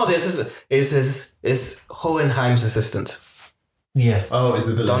 no, the assistant is Hohenheim's assistant. Yeah. Oh, is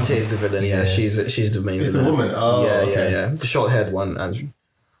the villain? Dante is the villain. Yeah, she's the main. It's the villain. woman. Oh, yeah, okay. yeah. The short-haired one and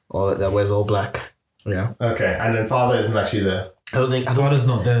all that wears all black. Yeah. Okay, and then father isn't actually there. Father's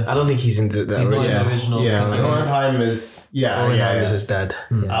not there. I don't think he's in the He's not in original. the original. Yeah, because Hohenheim is. Hohenheim is his dad.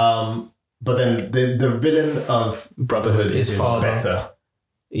 But then the villain of Brotherhood is father. better.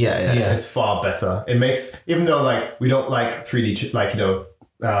 Yeah. Yeah. It's far better. It makes, even though like we don't like 3D,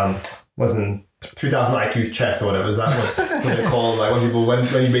 wasn't 3000 IQ's chess or whatever. Is that what they call like when people when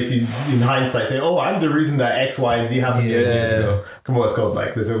you basically in hindsight say, oh, I'm the reason that X, Y, and Z happened years ago. Come on, what's called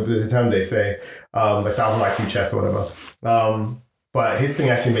like there's a term they say like 1000 IQ chess or whatever. But his thing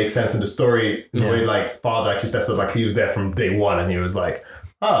actually makes sense in the story. The way like father actually sets it like he was there from day one and he was like,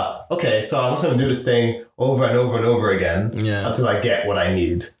 okay, so I'm just gonna do this thing over and over and over again until I get what I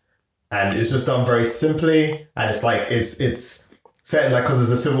need. And it's just done very simply, and it's like it's set in like because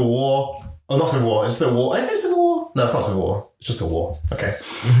there's a civil war. Oh, not civil war. It's just a war. Is it civil war? No, it's not civil war. It's just a war. Okay,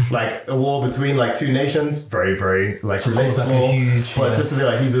 like a war between like two nations. Very, very like It's like a huge. but just to say,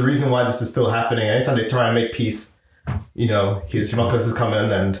 like, he's the reason why this is still happening. Anytime they try and make peace, his homunculus come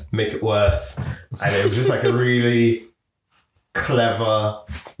in and make it worse. And it was just like a really clever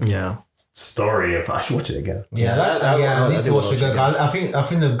story. I should watch it again. I need to watch it again. I think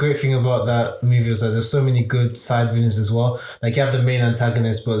the great thing about that movie was that there's so many good side villains as well. Like you have the main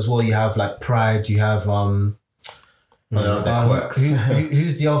antagonist, but as well you have like Pride. You have That works.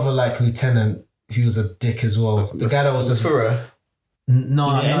 who's the other like lieutenant who was a dick as well? The guy that was a Fura.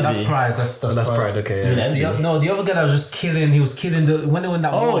 no, that's Pride. That's Pride. Okay. Yeah. The other guy that was just killing. He was killing when they were in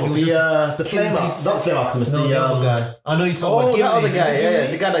that war. He was the flame, not the flame alchemist. the other guy. I know you talk about that other Gimli. guy. Is it Yeah,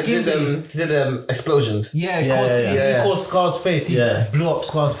 Gimli? the guy that Gimli. did explosions. Yeah, Yeah, he caused Scar's face. He blew up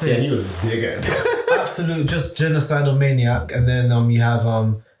Scar's Yeah, face. he was digging. Absolute, just genocidal maniac. And then you have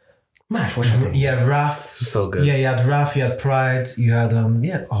Mash, what's your you had Wrath. So good. Yeah, you had Wrath. You had Pride. You had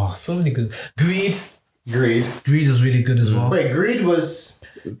so many good Greed. Greed. Greed was really good as well. Wait, Greed was.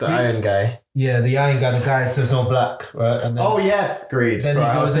 The Iron guy. Yeah, the Iron guy, the guy that's all black, right? And then, Oh yes, Greed. then Right,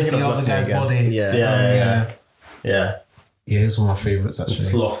 I he was goes into thinking the of other Gluttony guy's again. body. Yeah. Yeah. Yeah, he's one of my favorites The actually.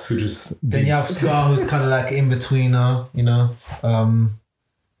 sloth who just. Then you have Scar, who's kind of like in betweener, you know.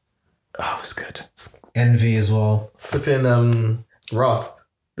 Oh, it was good. Envy as well. Flipping Wrath.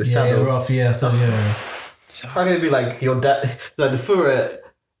 The Yeah, shadow. rough. Yeah, so yeah. How can it be like your dad? Like the Fuhrer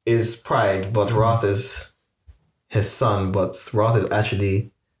is Pride, but Wrath is his son, but Wrath is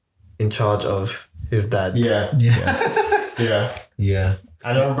actually in charge of his dad. Yeah. Yeah. Yeah. Yeah.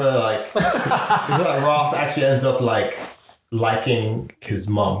 I remember like, I feel like Ross actually ends up like liking his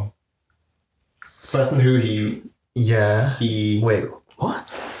mum. The person who he Wait,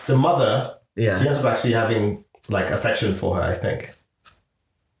 what? the mother. Yeah. He ends up actually having like affection for her. I think.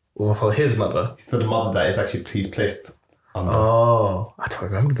 Well, for his mother. So the mother that is actually he's placed under. Oh, I don't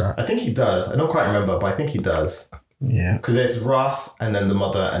remember that. I think he does. I don't quite remember, but I think he does. Yeah. Because it's Wrath and then the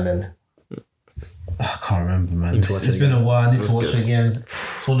mother and then. I can't remember, man. Need to watch It's it been a again. while. I need It to was watch good. it again.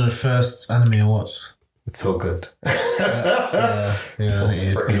 It's one of the first anime I watched. It's so good. Yeah, it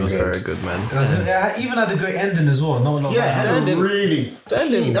is. freaking It was good. very good, man. It even had a great ending as well. Not a lot. Yeah, of and ending- really. the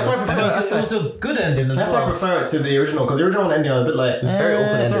ending That's why I was- prefer it was a good ending as That's why I well. prefer it to the original, because the original ending was a bit like It was very open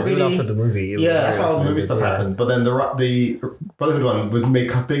ended. not Even really- after the movie. It was Yeah, very that's why all the movie open-ended, stuff yeah. happened. But then the Brotherhood one was made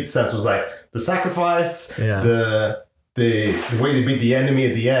complete sense. Was like the sacrifice, Yeah. the way they beat the enemy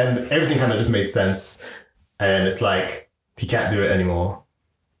at the end. Everything kind of just made sense, and it's like he can't do it anymore.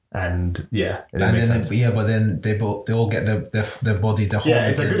 And yeah, it And makes then, sense. but then they all get their bodies, their whole. Yeah,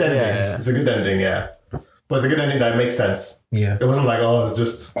 it's a good ending. Yeah. It's a good ending. Yeah, but it's a good ending that makes sense. Yeah. It wasn't like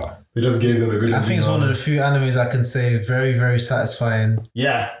they just gave them a good ending. I think it's one of the few animes I can say very, very satisfying.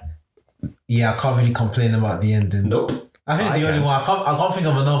 Yeah. Yeah, I can't really complain about the ending. Nope. I think it's the I only can't. one. I can't think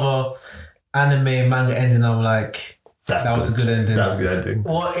of another anime manga ending. I'm like, that was a good ending. That was a good ending.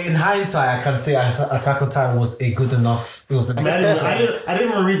 Well, in hindsight, I can say Attack on Titan was a good enough. It was a I didn't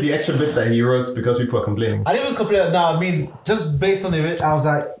even read the extra bit that he wrote because people were complaining. I didn't even complain. No, I mean, just based on it, I was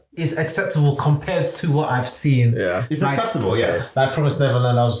like, it's acceptable compared to what I've seen. Yeah. It's Like- acceptable, yeah. Like Promised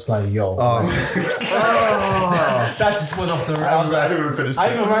Neverland, I was just like, yo. That just went off the rails. I was I like, didn't even finish I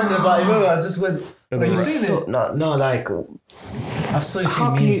it. even ranted about it. Remember, I just went, have you seen it? No, like I've so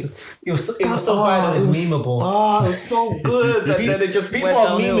How seen can memes. It was so bad that it's memeable. Oh, it was so good. And then it just People went are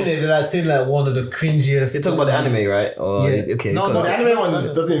downhill. memeing it. They're like saying like one of the cringiest. You talk about the anime, right? Or, Yeah. Okay. No, because The anime one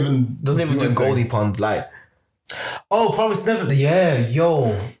doesn't even doesn't even do anything. Goldie Pond like. Oh, Promised Neverland. Yeah,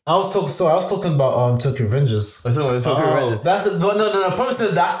 yo. I was talking about Tokyo Revengers. That's no. Promised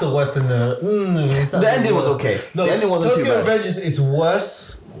Neverland. That's the worst in the. The ending was okay. No, The ending wasn't too Tokyo bad. Revengers is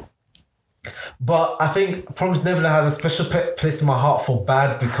worse. But I think Promised Neverland has a special place in my heart for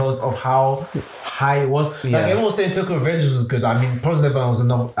bad because of how high it was. Like Yeah. everyone was saying Tokyo Revengers was good. I mean, Promised Neverland was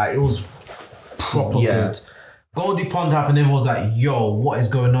another. Like, it was proper Yeah. good. Goldie Pond happened. Everyone was like, "Yo, what is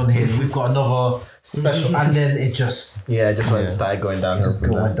going on here? We've got another special," and then it just Yeah, just when it started going downhill. just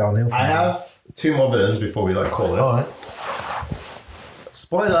from went there. downhill. From I there. have two more villains before we call it. Alright.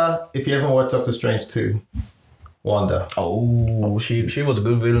 Spoiler, if you ever watched Doctor Strange 2, Wanda. Oh, she was a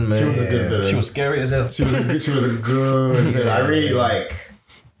good villain, man. She was a good villain. She was scary as hell. She was a good villain. I really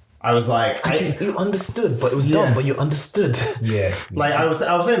I was like You understood, but it was Yeah. dumb. But you understood. Yeah. I was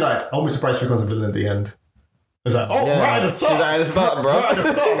saying like I'll be surprised if she becomes a villain at the end. It was like, right at the start. She's right at the start, bro. Right at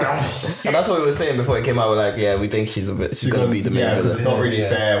the start. And that's what we were saying before it came out. We're like, yeah, we think she's gonna be the main because villain it's not really Yeah.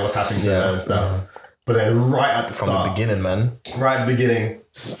 fair what's happening to her and stuff. But then right at the from the start, beginning, man. right at the beginning,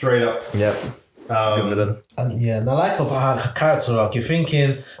 straight up. Yep. Good villain. And I like her character arc. You're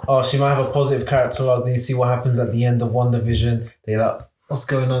thinking, oh, she might have a positive character arc. Then you see what happens at the end of WandaVision. They're like, what's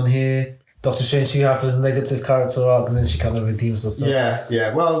going on here? Doctor Strange 2 happens, negative character arc, and then she kind of redeems herself.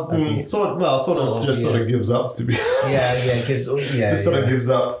 Yeah. Well, sort of gives up to be. It gives. just sort of gives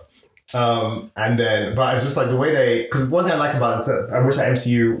up. And then, but it's just like the way because one thing I like about it is that I wish that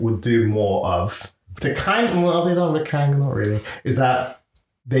MCU would do more of they not really, is that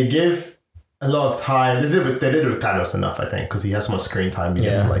they give a lot of time. They did it with Thanos enough, I think, because he has so much screen time. You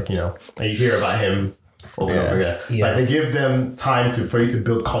get to and you hear about him over and over again. Yeah. Like they give them time for you to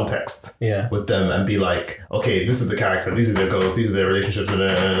build context Yeah. with them and be like, okay, this is the character, these are their goals, these are their relationships,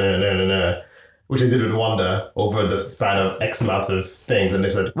 which they did with Wanda over the span of X amount of things, and they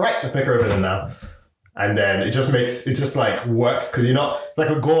said, right, let's make her a villain now. And then it just works because you're not like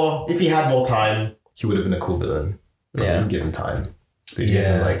with Gore. If he had more time, he would have been a cool villain. Yeah. Given time. They gave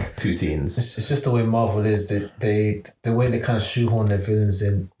him like 2 scenes. It's just the way Marvel is. They the way they kind of shoehorn their villains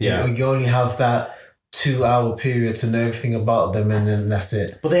in. Yeah. You only have that 2-hour period to know everything about them, and then that's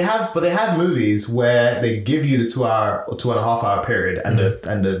it. But they had movies where they give you the 2 hour or 2.5 hour period, and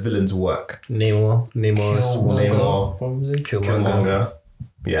the villains work. Namor, Probably. Killmonger,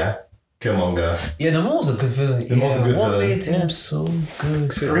 yeah, Killmonger. Yeah, Namor's a good villain. Namor's a good what villain. made him so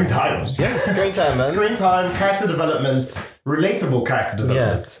good? Screen time. Yeah, screen time, man. Screen time, character development, relatable character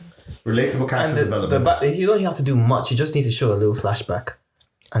development. Relatable character development. You don't have to do much. You just need to show a little flashback,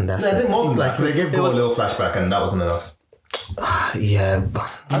 and that's No, I it. think more than Like, that. They gave Gore a little flashback, and that wasn't enough. Yeah,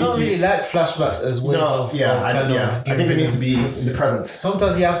 I don't really like flashbacks as ways of I think they need to be in the present.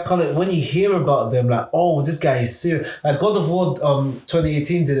 Sometimes you have kind of, when you hear about them, like, oh, this guy is serious. Like God of War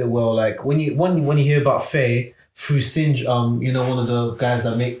 2018 did it well. Like when you hear about Faye through Singe, one of the guys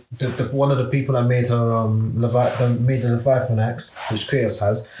that make one of the people that made her made the Leviathan axe, which Kratos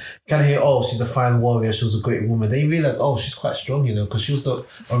has, you kind of hear, oh, she's a fine warrior, she was a great woman. Then you realize, oh, she's quite strong, because she was the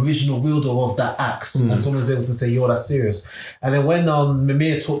original wielder of that axe, and someone's able to say, you're that serious. And then when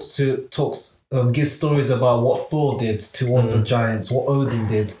Mimir gives stories about what Thor did to all the giants, what Odin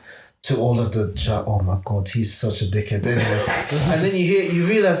did to all of the oh my god, he's such a dickhead. Anyway. And then you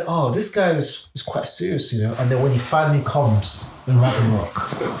realize, oh, this guy is quite serious, And then when he finally comes in Ragnarok,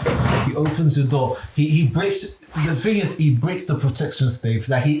 he opens the door. He breaks. The thing is, he breaks the protection stave.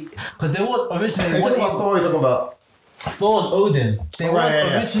 Like because they weren't originally. What Thor are you talking about? Thor and Odin. They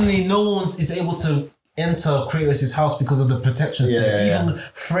weren't originally. No one is able to enter Kratos' house because of the protection stave. Even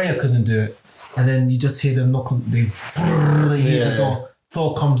Freya couldn't do it. And then you just hear them knock on. They hear the door.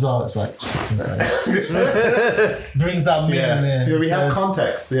 Thor comes out, it's like brings out me in there. Yeah, we have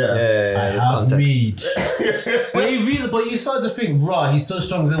context, I have mead. But you started to think, he's so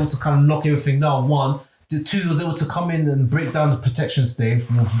strong, he's able to kind of knock everything down. 1, 2, he was able to come in and break down the protection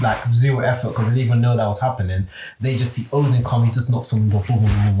stave with like zero effort because they didn't even know that was happening. They just see Odin come, he just knocks on the door, boom,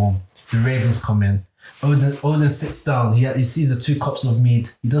 boom, boom. The ravens come in. Odin sits down. He sees the 2 cups of mead.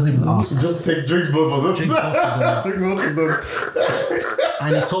 He doesn't even ask. Just drinks both of them. Drinks both of them.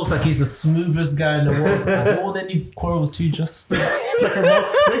 And he talks like he's the smoothest guy in the world. I don't want any quarrel with you. Just he's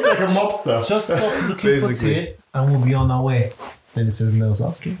like a mobster. Just stop looking for tea, and we'll be on our way. Then he says, "No, it's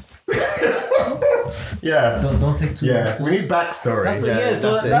okay." Yeah. Don't take too much. Yeah, we need backstory.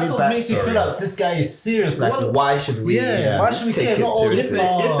 That's what makes you feel like this guy is serious. Like, why should we? Why should we care? Not all this.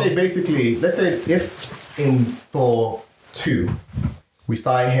 If they basically, let's say, if in Thor 2, we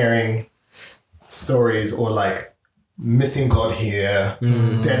start hearing stories or like missing god here,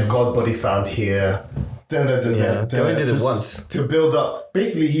 dead god body found here. They only did it once to build up.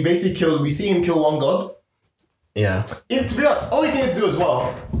 Basically, he kills. We see him kill one god. Yeah. To be honest, all he needs to do as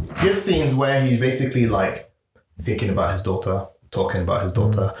well, give scenes where he's basically like thinking about his daughter, talking about his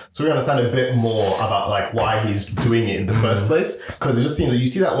daughter, so we understand a bit more about like why he's doing it in the first place. Because it just seems that you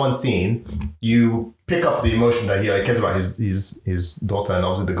see that one scene, you pick up the emotion that he cares about his daughter, and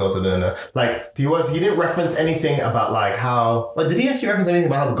obviously the gods are like he didn't reference anything about like how. Did he actually reference anything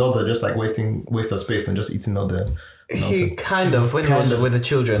about how the gods are just like waste of space and just eating all the? He kind of when he was with the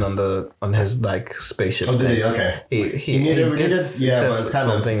children on his like spaceship. Oh, did he? Okay. He did but it's kind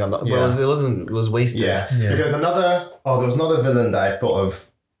something of, but it was wasted. Yeah. Because there was another villain that I thought of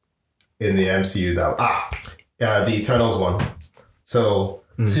in the MCU the Eternals one. So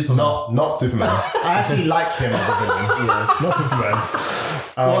Superman. Not Superman. I actually like him as a villain. Not Superman.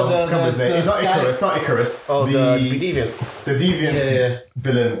 It's not Icarus. Oh, the Deviant. The Deviant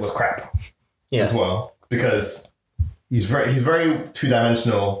villain was crap as well because. He's very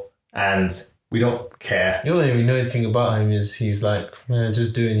 2-dimensional, and we don't care. You don't even know anything about him. He's like, man, he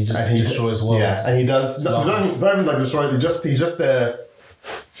destroys worlds. Yeah, and he does. Not even like destroy. He's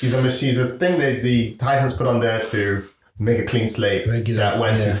a machine. He's a thing that the Titans put on there to make a clean slate that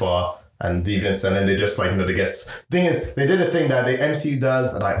went too far. And deviants, and then they just thing is, they did a thing that the MCU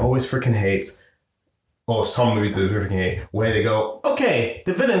does that I always freaking hate. Or some movies that freaking hate, where they go, okay,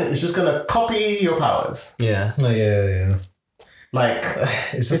 the villain is just gonna copy your powers. Yeah. Like,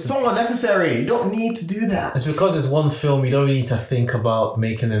 it's so unnecessary. You don't need to do that. It's because it's one film, you don't really need to think about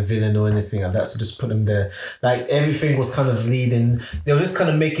making a villain or anything like that, so just put them there. Like, everything was kind of leading. They were just kind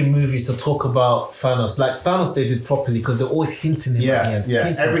of making movies to talk about Thanos. Like, Thanos they did properly because they're always hinting him at the end.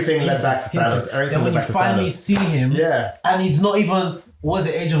 Yeah, everything led back to Thanos. Then when you finally see him, and he's not even... What was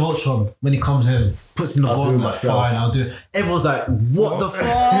it, Age of Ultron? When he comes in, puts in the gauntlet, fine, I'll do it. Everyone's like, what the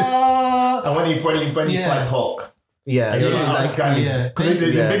fuck? And when he fights Hulk. Yeah, Because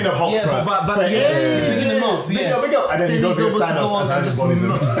they're picking up Hulk. But picking him up, Big up. And then he then goes he's able to against go Thanos on and just bodies him.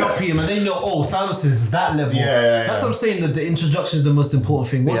 duppy him, and then you're, Thanos is that level. Yeah. That's what I'm saying, that the introduction is the most important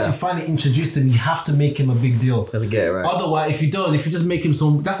thing. Once you finally introduce him, you have to make him a big deal. Let's get it right. Otherwise, if you just make him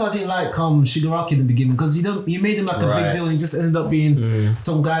some, that's why I didn't like Shigaraki in the beginning, because you made him like a big deal, and he just ended up being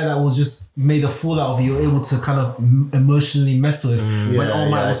some guy that was just made a fool out of you. You're able to kind of emotionally mess with when All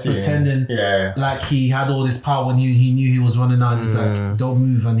Might was pretending like he had all this power when he knew he was running out. He's like, don't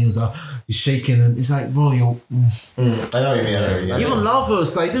move, and he was like, he's shaking, and it's like, bro, you're. I know what you mean. Even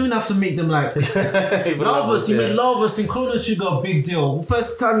Lavos, like, you don't even have to make them like Lavos. You made Lavos in Chrono Trigger a big deal.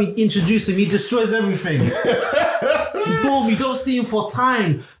 First time you introduce him, he destroys everything. Boom, you don't see him for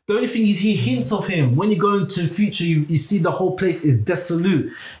time. The only thing is he hints of him. When you go into the future, you see the whole place is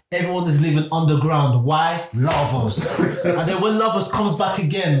desolate. Everyone is living underground. Why? Lavos. And then when Lavos comes back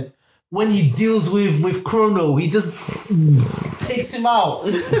again, when he deals with Chrono, he just takes him out.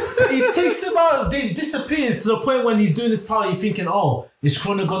 He takes him out. It disappears to the point when he's doing his power. You're thinking, oh, is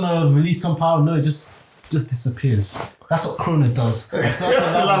Chrono gonna release some power? No, it just disappears. That's what Chrono does. That's what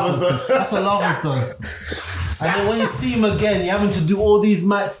Lavos does. And then when you see him again, you're having to do all these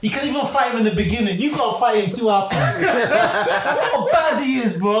you can even fight him in the beginning. You can't fight him, see what happens. That's how bad he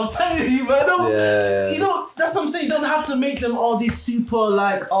is, bro. I'm telling you, man. You know, that's what I'm saying. You don't have to make them all these super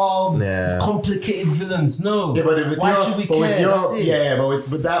complicated villains. No. Yeah, but why should we care? But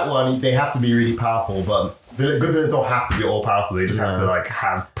with that one, they have to be really powerful. But good villains don't have to be all powerful. They just have to like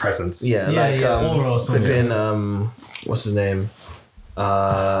have presence. Flipping, what's his name?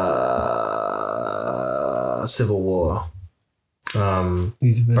 Civil War. Baron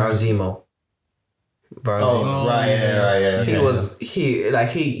Zemo. Right.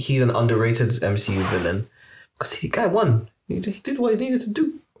 He's an underrated MCU villain because the guy won. He did what he needed to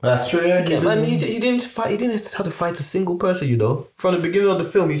do. That's true. Yeah, he didn't fight. He didn't have to fight a single person. You know, from the beginning of the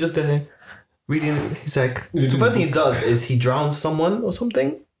film, he's just there reading. He's like, the first thing he does is he drowns someone or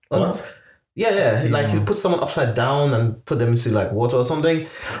something. What? Yeah. Like he puts someone upside down and put them into like water or something.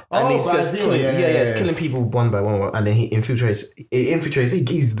 And he's just killing, he's killing people one by one, and then he infiltrates.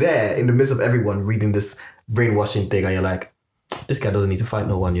 He's there in the midst of everyone reading this brainwashing thing, and you're like, this guy doesn't need to fight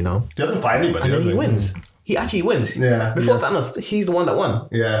no one, you know. He doesn't fight anybody. And then he wins. He actually wins. Yeah. Before Thanos, he's the one that won.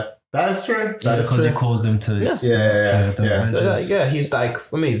 Yeah. That is true. Because he calls them to he's like,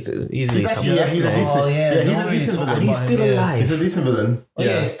 for me, he's easily top. He's a decent villain. He's still alive. He's a decent villain.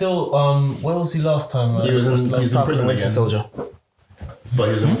 He's still. Where was he last time? He was in prison Winter again. Soldier. But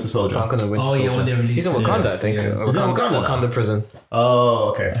he was a Winter Soldier. Falcon and Winter Soldier. When they released. He's in Wakanda, I think. Yeah. Is he in Wakanda? Wakanda prison.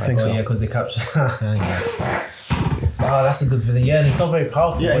 Oh, okay. I think so. Yeah, because they captured. That's a good villain. Yeah, and he's not very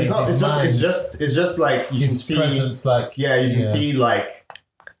powerful. Yeah, it's just like you his can see. Presence, like you can see like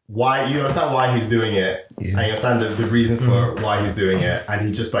why you understand why he's doing it, and you understand the reason for why he's doing it, and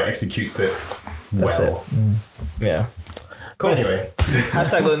he just like executes it well. Yeah. Cool. Anyway,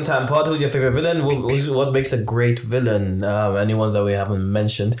 Hashtag Golden Time Pod. Who's your favorite villain? What makes a great villain? Any ones that we haven't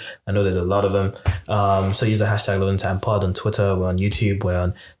mentioned? I know there's a lot of them. So use the hashtag Golden Time Pod on Twitter. We're on YouTube. We're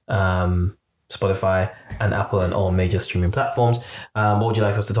on Spotify and Apple and all major streaming platforms. What would you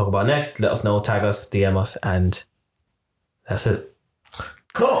like us to talk about next? Let us know. Tag us, DM us, and that's it.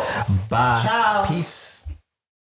 cool. Bye. Ciao. peace.